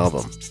definitely the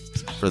album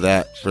for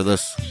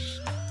this.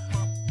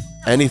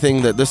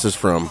 Anything that this is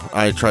from,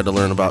 I tried to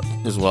learn about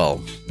as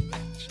well.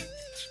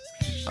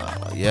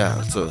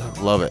 Yeah, so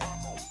love it.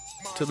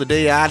 Till the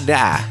day I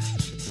die.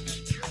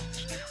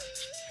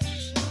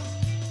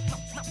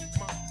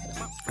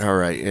 All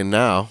right, and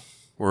now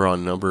we're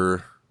on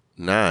number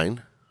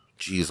 9.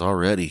 Jeez,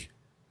 already.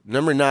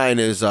 Number 9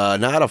 is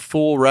not a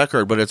full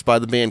record, but it's by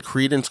the band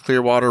Creedence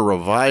Clearwater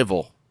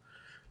Revival.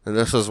 And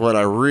this is what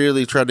I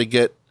really tried to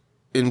get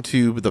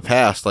into the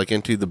past, like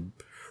into the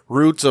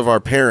roots of our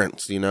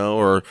parents, you know,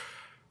 or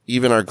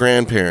even our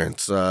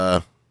grandparents.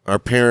 Our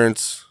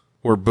parents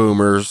were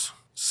boomers,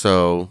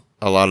 so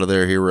a lot of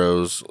their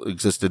heroes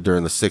existed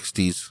during the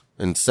 60s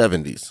and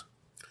 70s.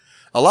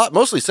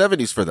 Mostly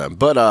 70s for them,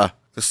 but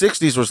the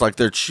 60s was like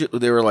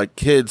they were like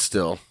kids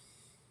still.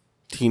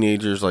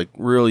 Teenagers, like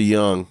real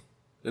young.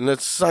 And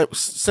that's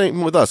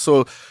same with us.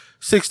 So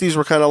 60s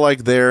were kind of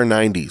like their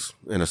 90s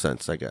in a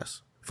sense, I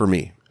guess, for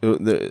me.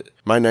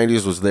 My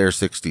 90s was their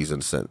 60s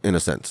in a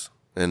sense.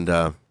 And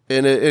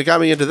it got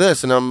me into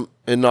this,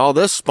 and all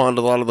this spawned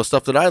a lot of the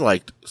stuff that I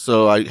liked.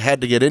 So I had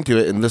to get into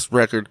it, and this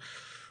record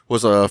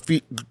was a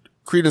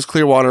Creedence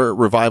Clearwater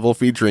Revival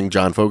featuring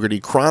John Fogerty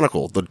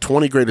Chronicle, the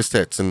 20 greatest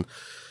hits. And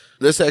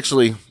this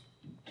actually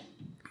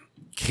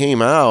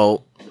came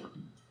out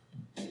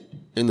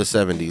in the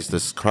 70s,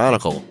 this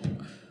Chronicle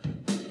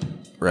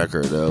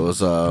record. It was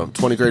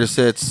 20 greatest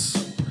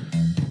hits,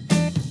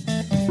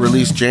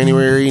 released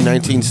January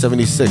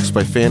 1976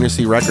 by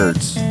Fantasy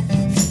Records.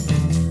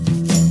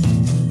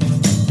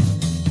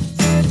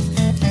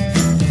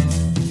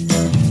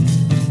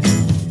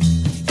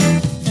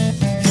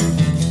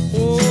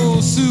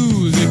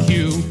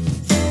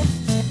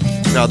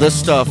 Now this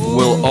stuff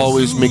will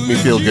always make me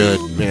feel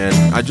good, man.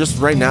 I just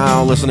right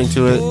now listening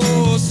to it.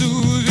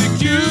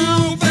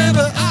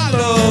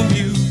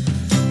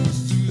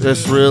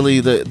 This really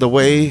the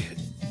way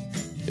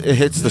it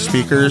hits the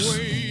speakers.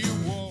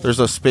 There's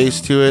a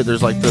space to it.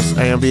 There's like this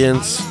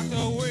ambience,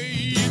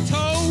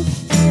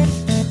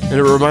 and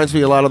it reminds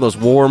me a lot of those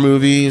war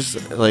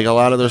movies. Like a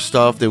lot of their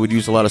stuff, they would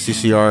use a lot of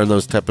CCR in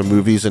those type of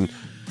movies, and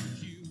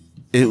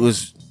it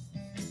was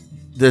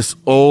this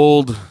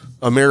old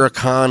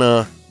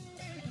Americana.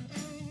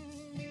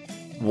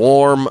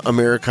 Warm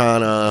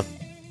Americana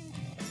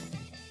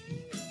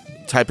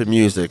type of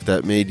music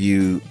that made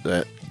you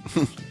that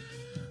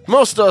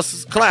most of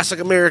us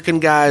classic American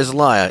guys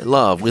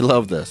love. We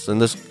love this,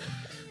 and this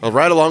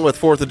right along with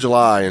 4th of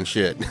July and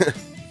shit.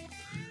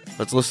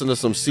 Let's listen to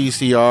some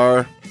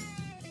CCR.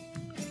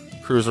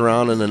 Cruise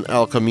around in an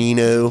El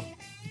Camino.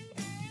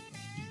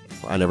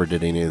 I never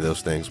did any of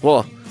those things.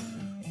 Well,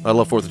 I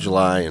love 4th of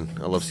July and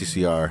I love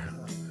CCR.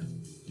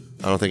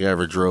 I don't think I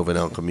ever drove an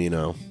El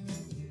Camino.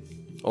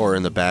 Or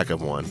in the back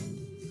of one.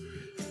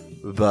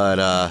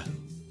 But,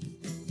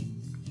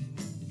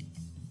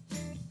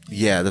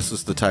 yeah, this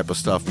is the type of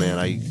stuff, man,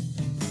 I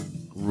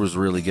was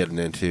really getting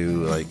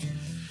into, like,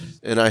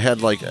 and I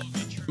had, like,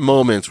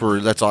 moments where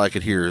that's all I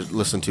could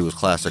listen to was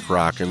classic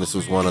rock, and this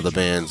was one of the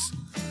bands.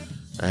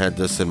 I had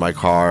this in my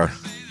car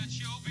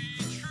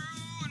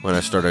when I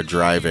started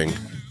driving.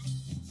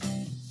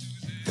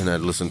 And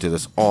I'd listen to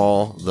this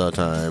all the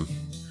time.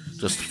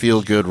 Just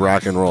feel good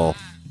rock and roll.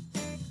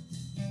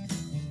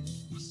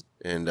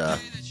 And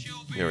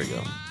here we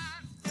go.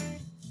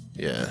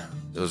 Yeah,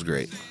 it was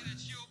great.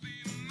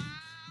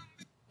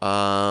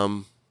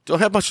 Don't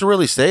have much to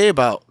really say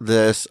about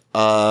this.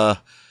 The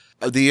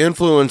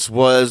influence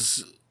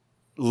was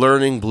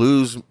learning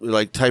blues,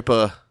 like type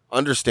of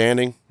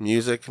understanding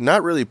music,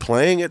 not really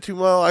playing it too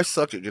well. I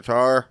suck at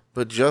guitar,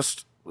 but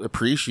just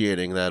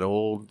appreciating that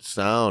old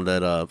sound,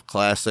 that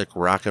classic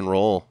rock and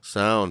roll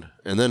sound.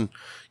 And then,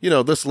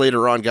 this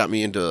later on got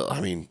me into,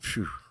 the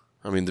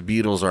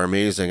Beatles are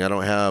amazing. I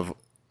don't have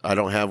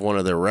one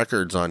of their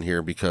records on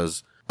here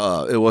because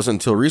it wasn't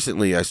until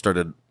recently I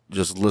started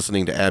just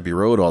listening to Abbey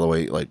Road all the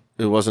way. Like,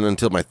 it wasn't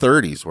until my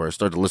 30s where I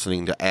started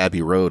listening to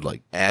Abbey Road,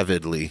 like,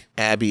 avidly.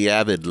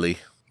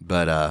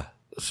 But,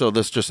 so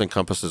this just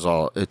encompasses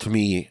all, to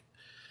me,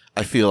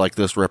 I feel like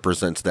this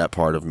represents that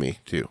part of me,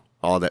 too.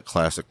 All that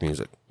classic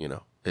music,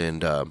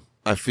 And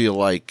I feel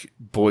like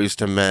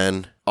Boyz II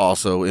Men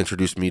also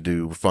introduced me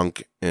to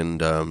funk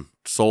and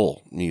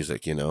soul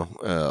music,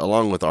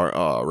 along with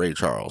our Ray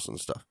Charles and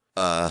stuff.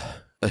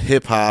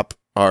 Hip-hop,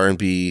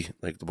 R&B,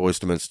 like the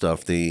Boyz II Men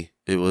stuff,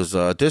 it was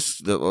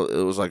it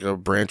was like a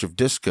branch of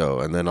disco,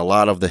 and then a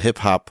lot of the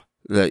hip-hop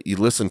that you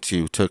listen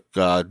to took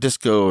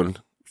disco and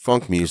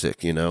funk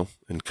music,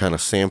 and kind of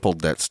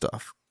sampled that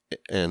stuff.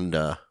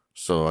 And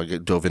so I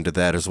dove into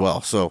that as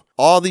well. So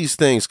all these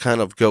things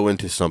kind of go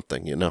into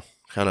something,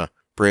 kind of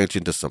branch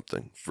into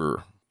something,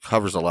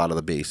 covers a lot of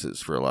the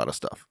bases for a lot of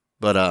stuff.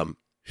 But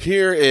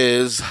here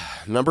is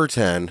number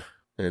 10,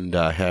 and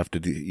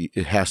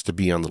it has to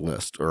be on the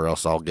list, or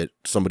else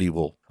somebody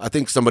will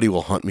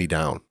hunt me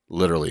down,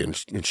 literally,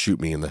 and shoot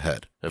me in the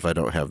head if I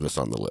don't have this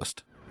on the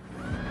list.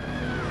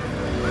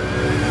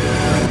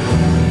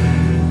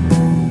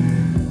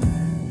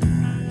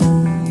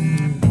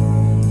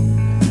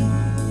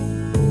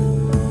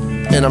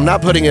 And I'm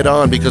not putting it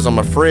on because I'm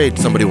afraid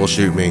somebody will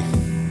shoot me.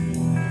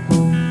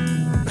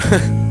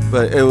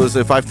 But it was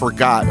if I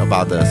forgot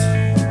about this.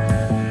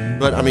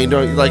 But I mean,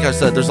 like I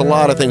said, there's a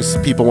lot of things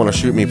people want to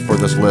shoot me for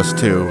this list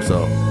too,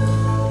 so.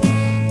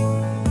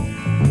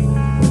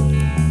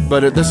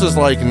 But this is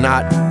like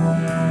not...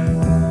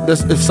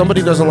 if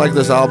somebody doesn't like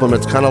this album,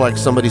 it's kind of like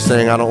somebody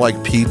saying, I don't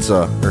like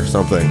pizza or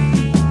something.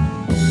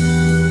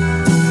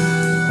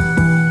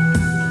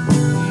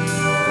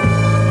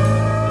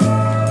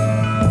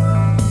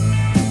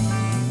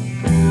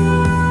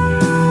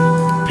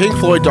 Pink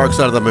Floyd, Dark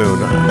Side of the Moon.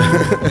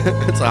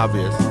 It's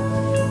obvious.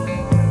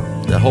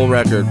 The whole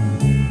record.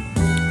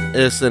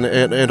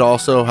 And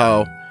also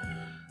how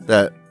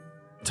that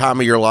time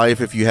of your life,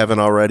 if you haven't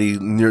already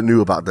knew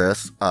about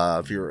this,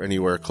 if you're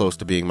anywhere close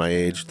to being my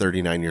age,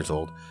 39 years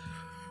old,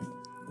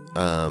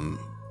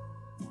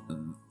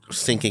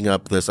 syncing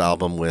up this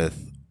album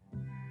with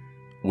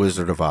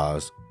Wizard of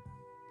Oz.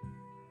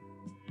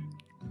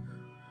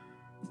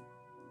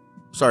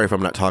 Sorry if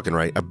I'm not talking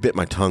right. I bit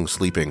my tongue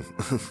sleeping.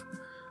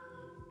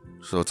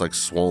 So it's like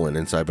swollen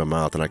inside my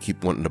mouth, and I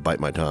keep wanting to bite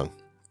my tongue.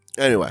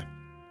 Anyway.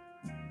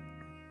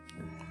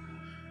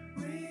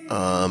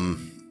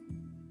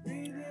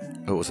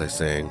 What was I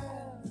saying?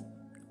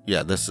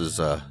 Yeah, this is,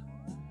 it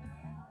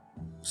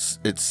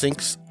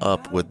syncs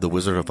up with The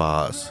Wizard of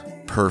Oz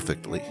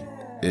perfectly.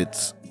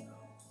 It's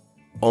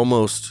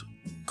almost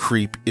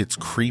it's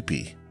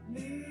creepy.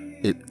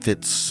 It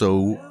fits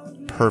so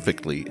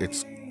perfectly.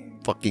 It's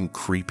fucking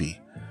creepy.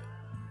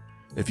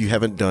 If you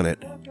haven't done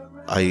it,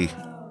 I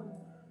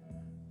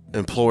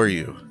implore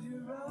you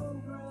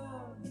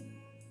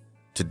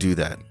to do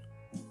that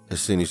as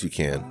soon as you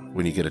can,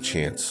 when you get a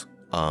chance.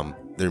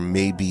 There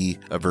may be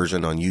a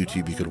version on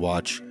YouTube you could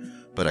watch,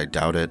 but I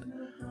doubt it.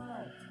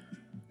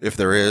 If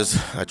there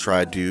is, I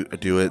tried to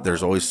do it.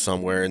 There's always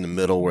somewhere in the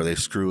middle where they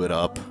screw it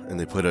up and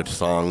they put a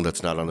song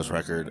that's not on this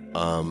record.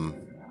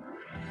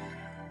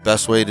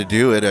 Best way to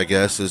do it, I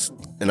guess, is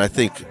I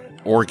think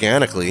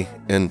organically,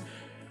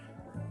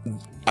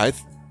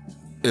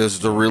 is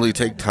to really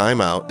take time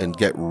out and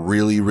get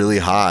really, really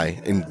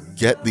high and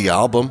get the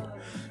album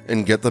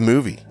and get the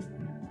movie.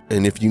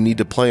 And if you need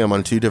to play them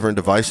on 2 different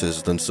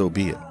devices, then so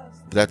be it.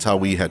 That's how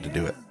we had to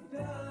do it.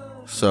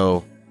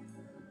 So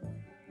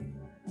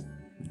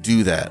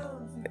do that.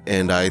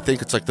 And I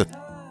think it's like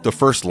the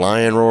first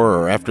lion roar,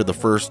 or after the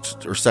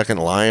first or second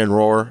lion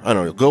roar. I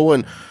don't know. Go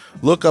and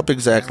look up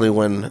exactly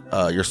when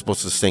you're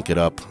supposed to sync it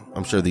up.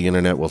 I'm sure the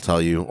internet will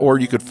tell you. Or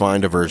you could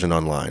find a version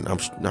online.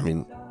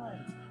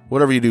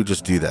 Whatever you do,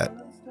 just do that.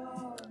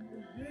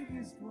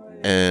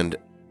 And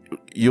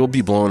you'll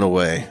be blown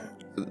away.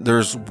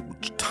 There's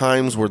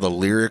times where the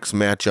lyrics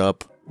match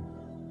up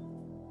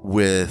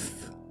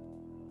with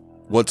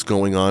what's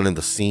going on in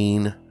the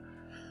scene.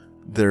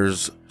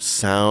 There's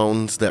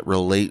sounds that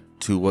relate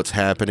to what's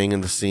happening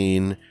in the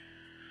scene.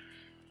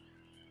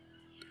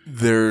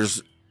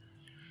 There's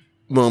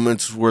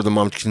moments where the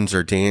Munchkins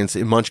are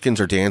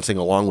dancing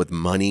along with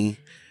money.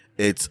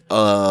 It's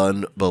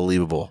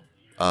unbelievable.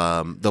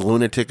 The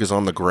lunatic is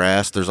on the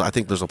grass. I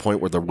think there's a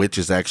point where the witch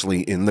is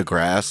actually in the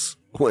grass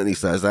when he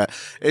says that.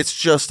 It's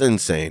just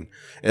insane.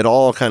 It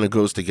all kind of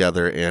goes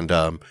together,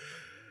 and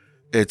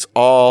it's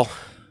all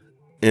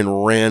in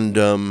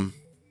random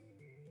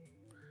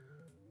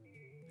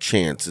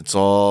chance.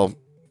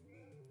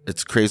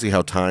 It's crazy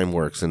how time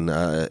works, and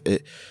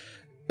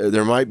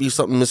there might be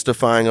something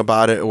mystifying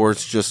about it, or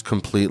it's just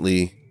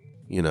completely,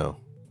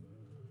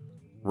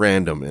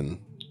 random and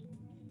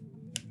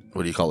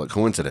what do you call it?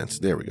 Coincidence.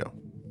 There we go.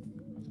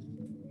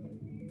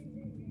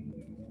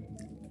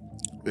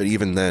 But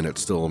even then,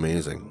 it's still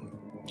amazing,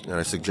 and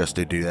I suggest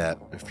they do that.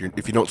 If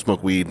you don't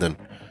smoke weed, then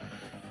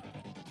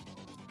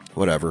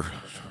whatever,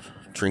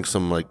 drink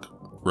some like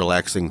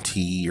relaxing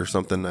tea or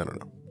something. I don't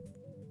know.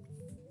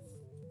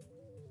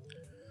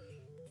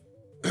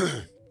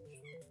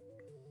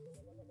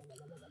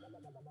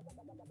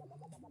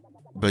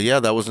 But yeah,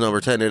 that was number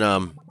 10.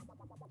 And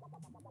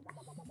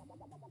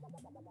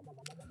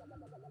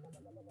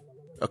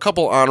a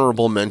couple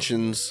honorable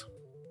mentions.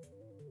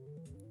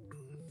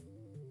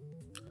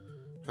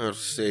 I'll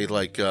say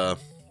like there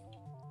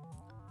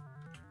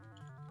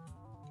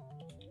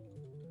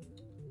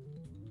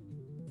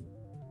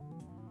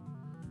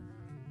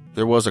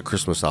was a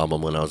Christmas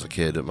album when I was a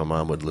kid that my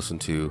mom would listen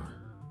to.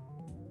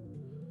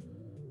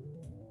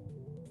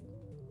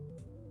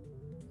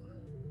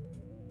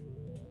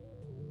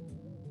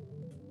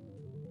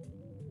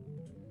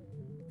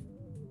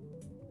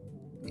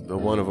 But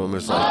one of them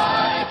is like,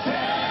 I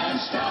can't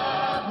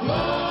stop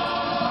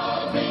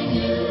loving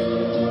you.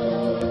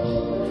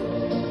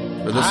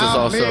 But this is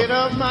also made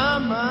up my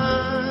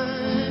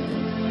mind.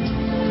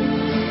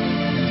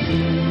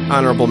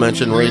 Honorable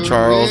mention, Ray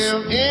Charles.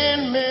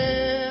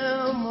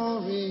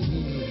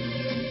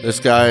 This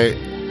guy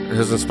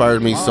has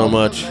inspired me so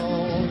much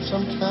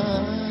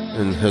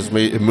and has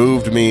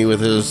moved me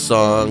with his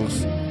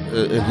songs.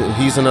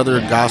 He's another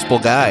gospel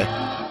guy.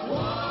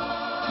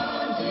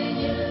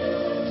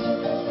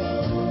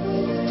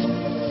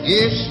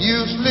 It's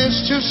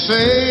useless to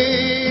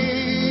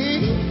say.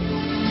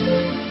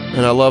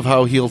 And I love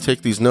how he'll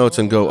take these notes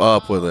and go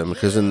up with them,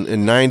 because in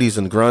 90s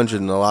and grunge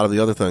and a lot of the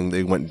other thing,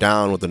 they went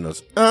down with the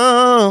notes.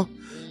 Oh,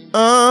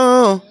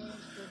 oh.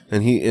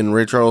 And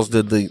Ray Charles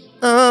did the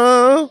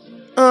oh,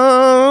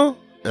 oh.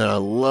 And I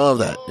love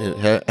that. It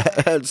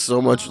had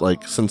so much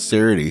like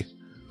sincerity.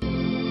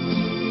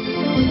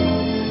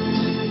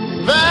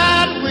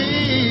 That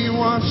we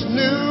once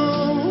knew.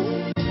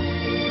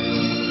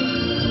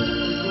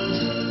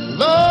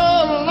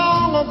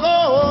 Long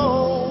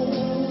ago,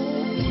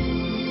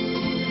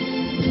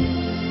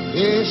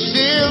 it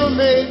still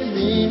made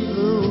me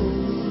blue.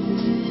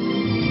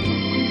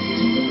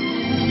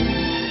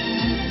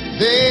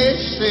 They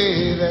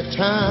say that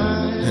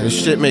time. This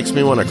shit makes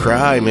me want to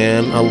cry,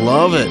 man. I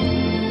love it.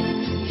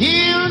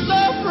 Heals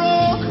a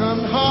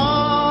broken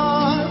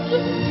heart,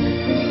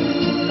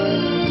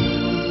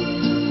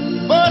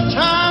 but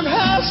time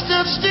has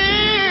stood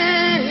still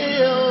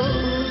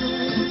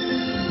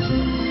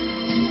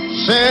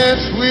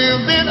since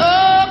we've been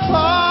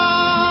apart.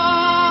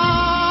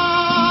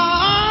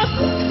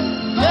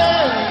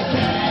 Yeah.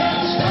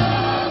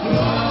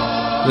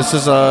 This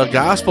is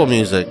gospel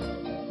music.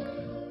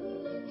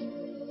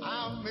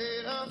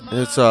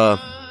 It's the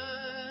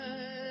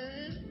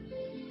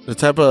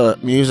type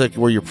of music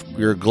where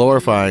you're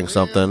glorifying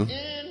something.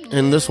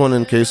 In this one,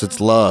 in case it's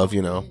love,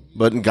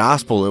 But in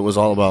gospel, it was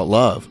all about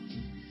love.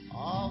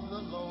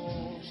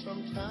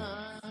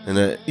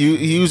 And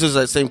he uses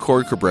that same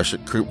chord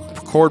progression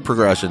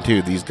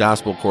too. These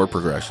gospel chord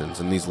progressions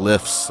and these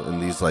lifts and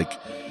these like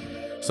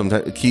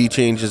sometimes key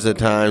changes at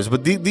times.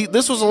 But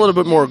this was a little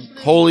bit more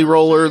holy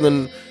roller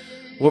than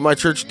what my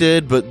church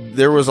did. But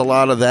there was a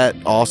lot of that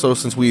also,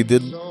 since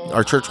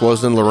our church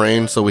was in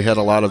Lorain, so we had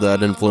a lot of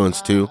that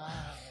influence too.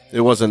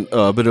 It wasn't,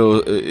 but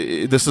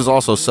this is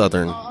also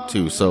Southern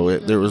too. So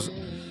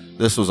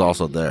this was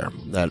also there.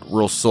 That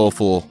real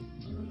soulful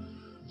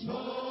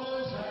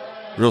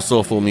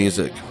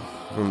music.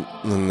 And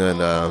then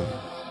a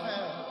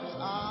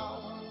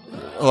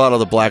lot of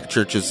the black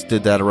churches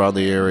did that around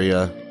the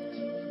area,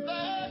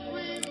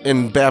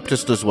 and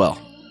Baptist as well.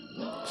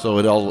 So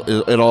it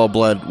all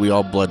bled. We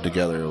all bled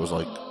together. It was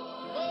like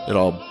it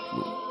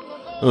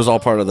was all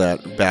part of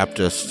that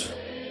Baptist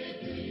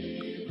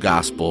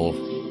gospel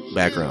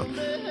background.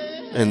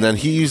 And then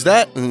he used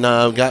that and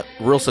got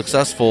real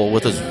successful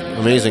with his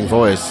amazing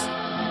voice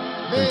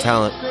and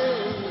talent.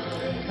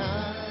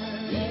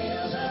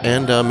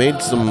 And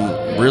made some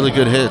really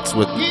good hits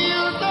with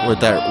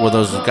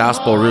those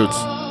gospel roots.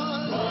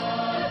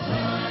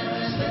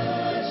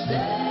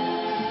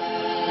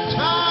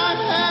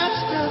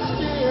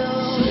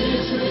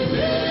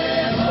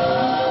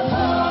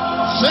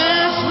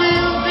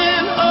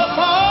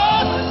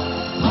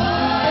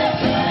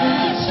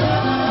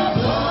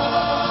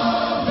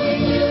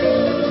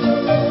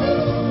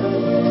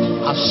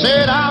 I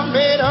said I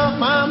made up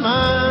my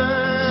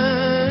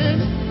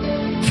mind.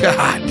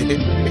 God.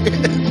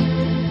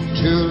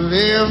 To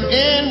live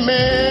in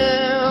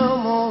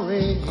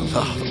memory.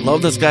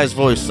 Love this guy's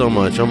voice so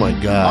much. Oh my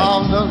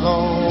God. Of the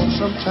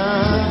lonesome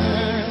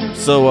time.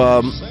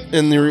 So,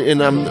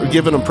 and I'm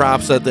giving them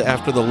props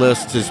after the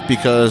list just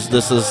because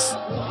this is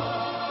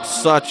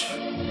such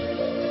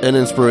an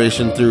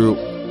inspiration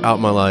throughout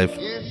my life.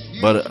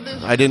 But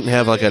I didn't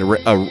have like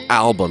a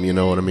album, you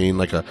know what I mean?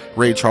 Like a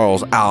Ray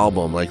Charles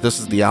album. Like this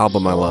is the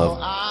album I love.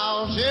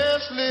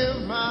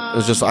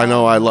 It's just, I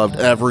know I loved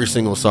every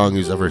single song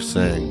he's ever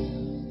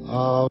sang.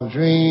 Of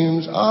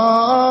dreams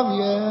of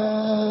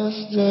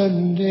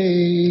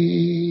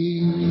yesterday.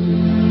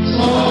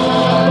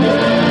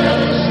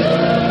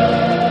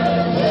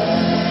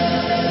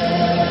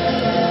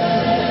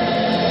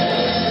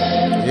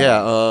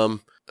 Yeah,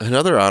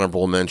 another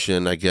honorable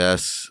mention, I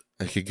guess.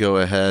 I could go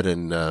ahead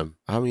and,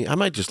 I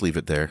might just leave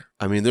it there.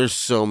 I mean, there's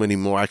so many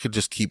more. I could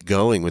just keep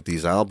going with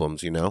these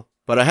albums, you know?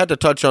 But I had to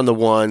touch on the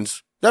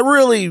ones that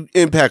really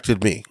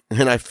impacted me.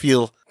 And I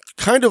feel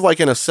kind of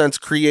like, in a sense,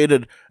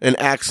 created an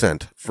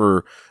accent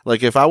for,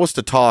 like, if I was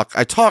to talk,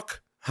 I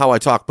talk how I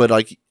talk, but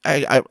like,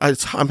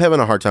 I'm having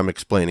a hard time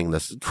explaining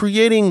this.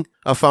 Creating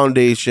a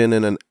foundation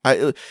and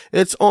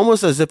it's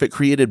almost as if it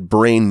created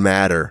brain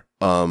matter.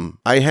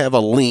 I have a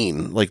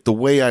lean, like the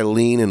way I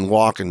lean and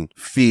walk and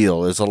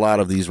feel is a lot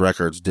of these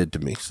records did to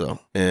me. So,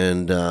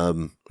 and,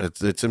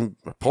 it's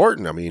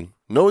important. I mean,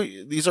 no,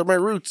 these are my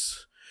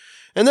roots.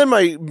 And then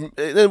we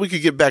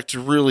could get back to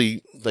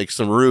really like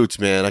some roots,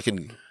 man.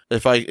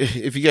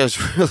 If you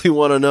guys really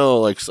want to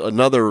know, like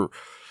another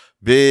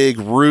big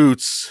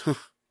roots,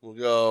 we'll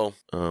go,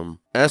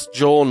 S.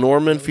 Joel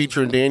Norman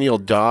featuring Daniel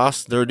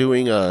Doss. They're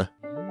doing a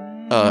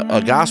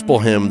gospel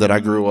hymn that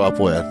I grew up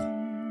with.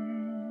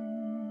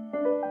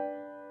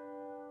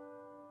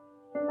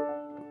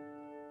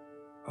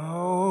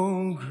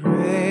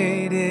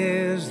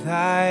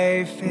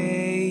 Thy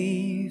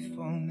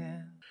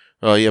faithfulness.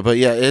 Oh yeah, but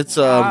yeah, it's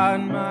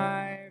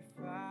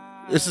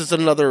this is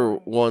another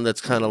one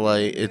that's kind of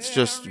like, it's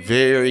just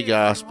very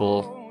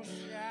gospel.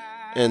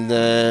 And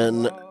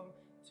then,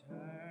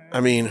 I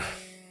mean,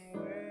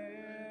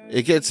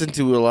 it gets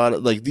into a lot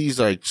of like these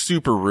like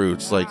super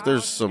roots. Like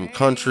there's some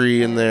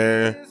country in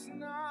there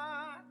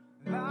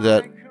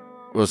that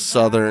was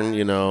Southern,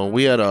 you know.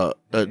 We had a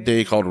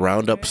day called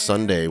Roundup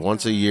Sunday.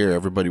 Once a year,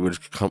 everybody would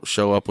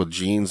show up with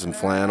jeans and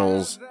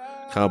flannels,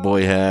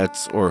 cowboy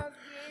hats, or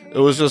it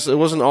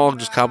wasn't all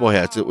just cowboy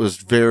hats. It was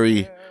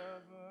very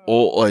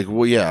old, like,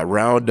 well, yeah,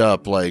 round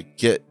up,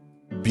 like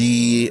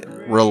be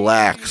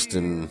relaxed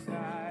and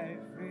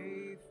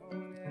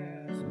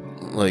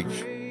like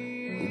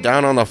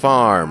down on the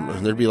farm.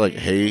 And there'd be like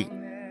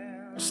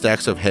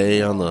stacks of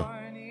hay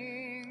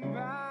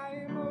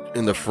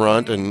in the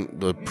front, and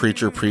the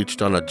preacher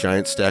preached on a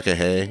giant stack of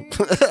hay.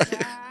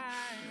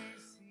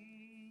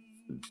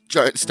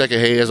 Giant stack of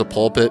hay as a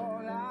pulpit.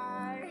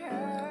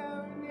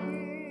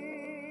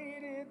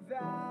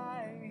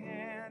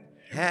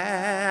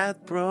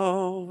 Hath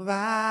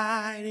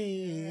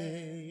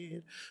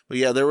provided. But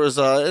yeah, there was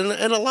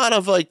and a lot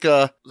of like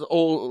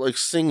old like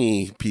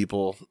singy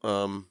people.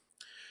 And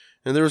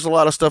there was a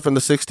lot of stuff in the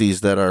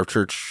 60s that our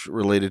church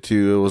related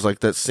to. It was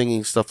like that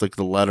singing stuff, like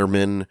the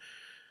Letterman.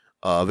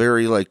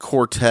 Very like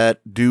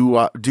quartet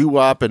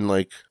doo-wop and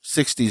like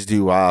 60s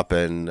doo-wop,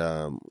 and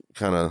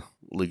kind of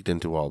leaked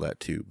into all that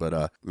too.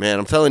 But man,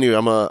 I'm telling you,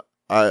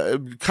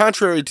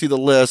 contrary to the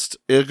list,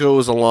 it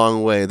goes a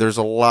long way. There's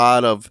a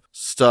lot of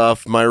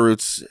stuff my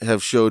roots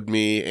have showed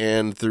me,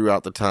 and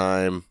throughout the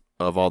time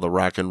of all the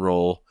rock and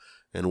roll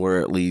and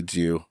where it leads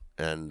you,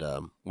 and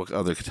what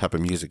other type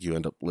of music you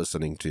end up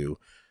listening to.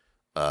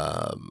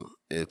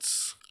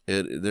 It's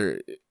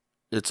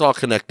all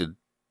connected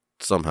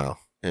somehow.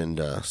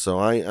 And so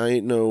I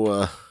ain't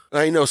no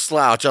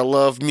slouch. I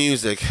love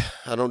music.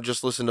 I don't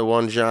just listen to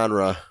one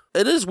genre.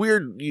 It is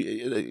weird,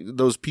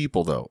 those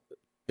people though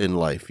in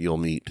life you'll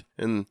meet,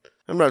 and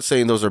I'm not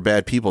saying those are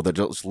bad people that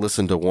just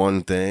listen to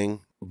one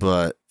thing,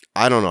 but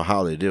I don't know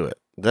how they do it.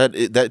 That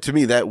to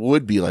me, that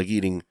would be like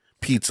eating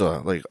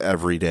pizza like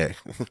every day.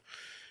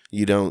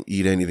 You don't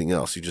eat anything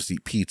else. You just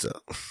eat pizza.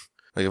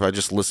 Like if I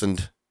just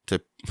listened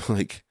to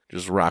like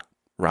just rock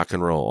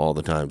and roll all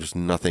the time, just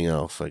nothing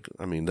else. Like,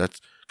 I mean, that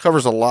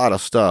covers a lot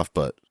of stuff,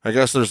 but I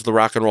guess there's the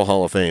Rock and Roll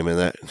Hall of Fame, and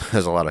that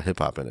has a lot of hip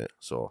hop in it.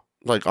 So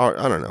like,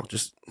 I don't know,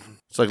 just,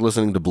 it's like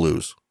listening to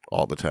blues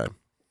all the time.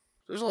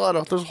 There's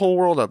a whole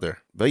world out there.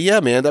 But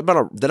yeah, man,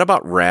 that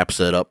about wraps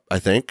it up, I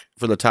think,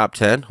 for the top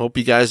 10. Hope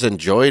you guys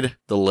enjoyed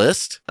the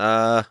list.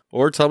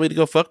 Or tell me to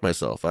go fuck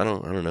myself. I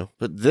don't know.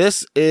 But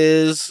it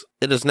is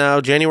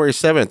now January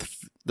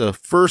 7th, the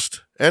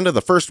end of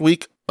the first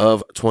week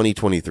of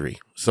 2023.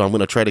 So I'm going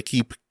to try to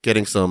keep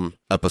getting some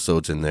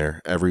episodes in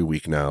there every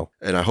week now.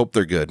 And I hope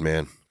they're good,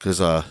 man,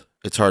 because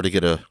it's hard to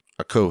get a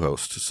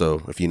co-host.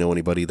 So if you know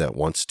anybody that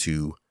wants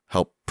to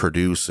help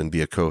produce and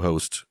be a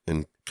co-host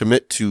and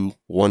commit to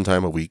one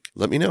time a week,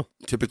 let me know.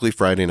 Typically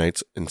Friday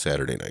nights and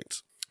Saturday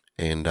nights.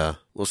 And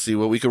we'll see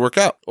what we can work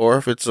out. Or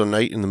if it's a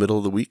night in the middle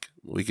of the week,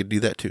 we could do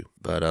that too.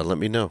 But let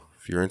me know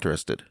if you're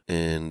interested.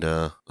 And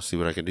I'll see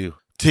what I can do.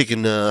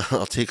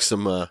 I'll take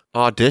some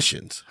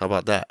auditions. How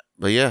about that?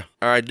 But yeah.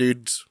 All right,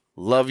 dudes.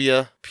 Love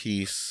ya.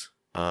 Peace.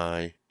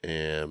 I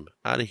am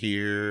out of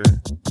here.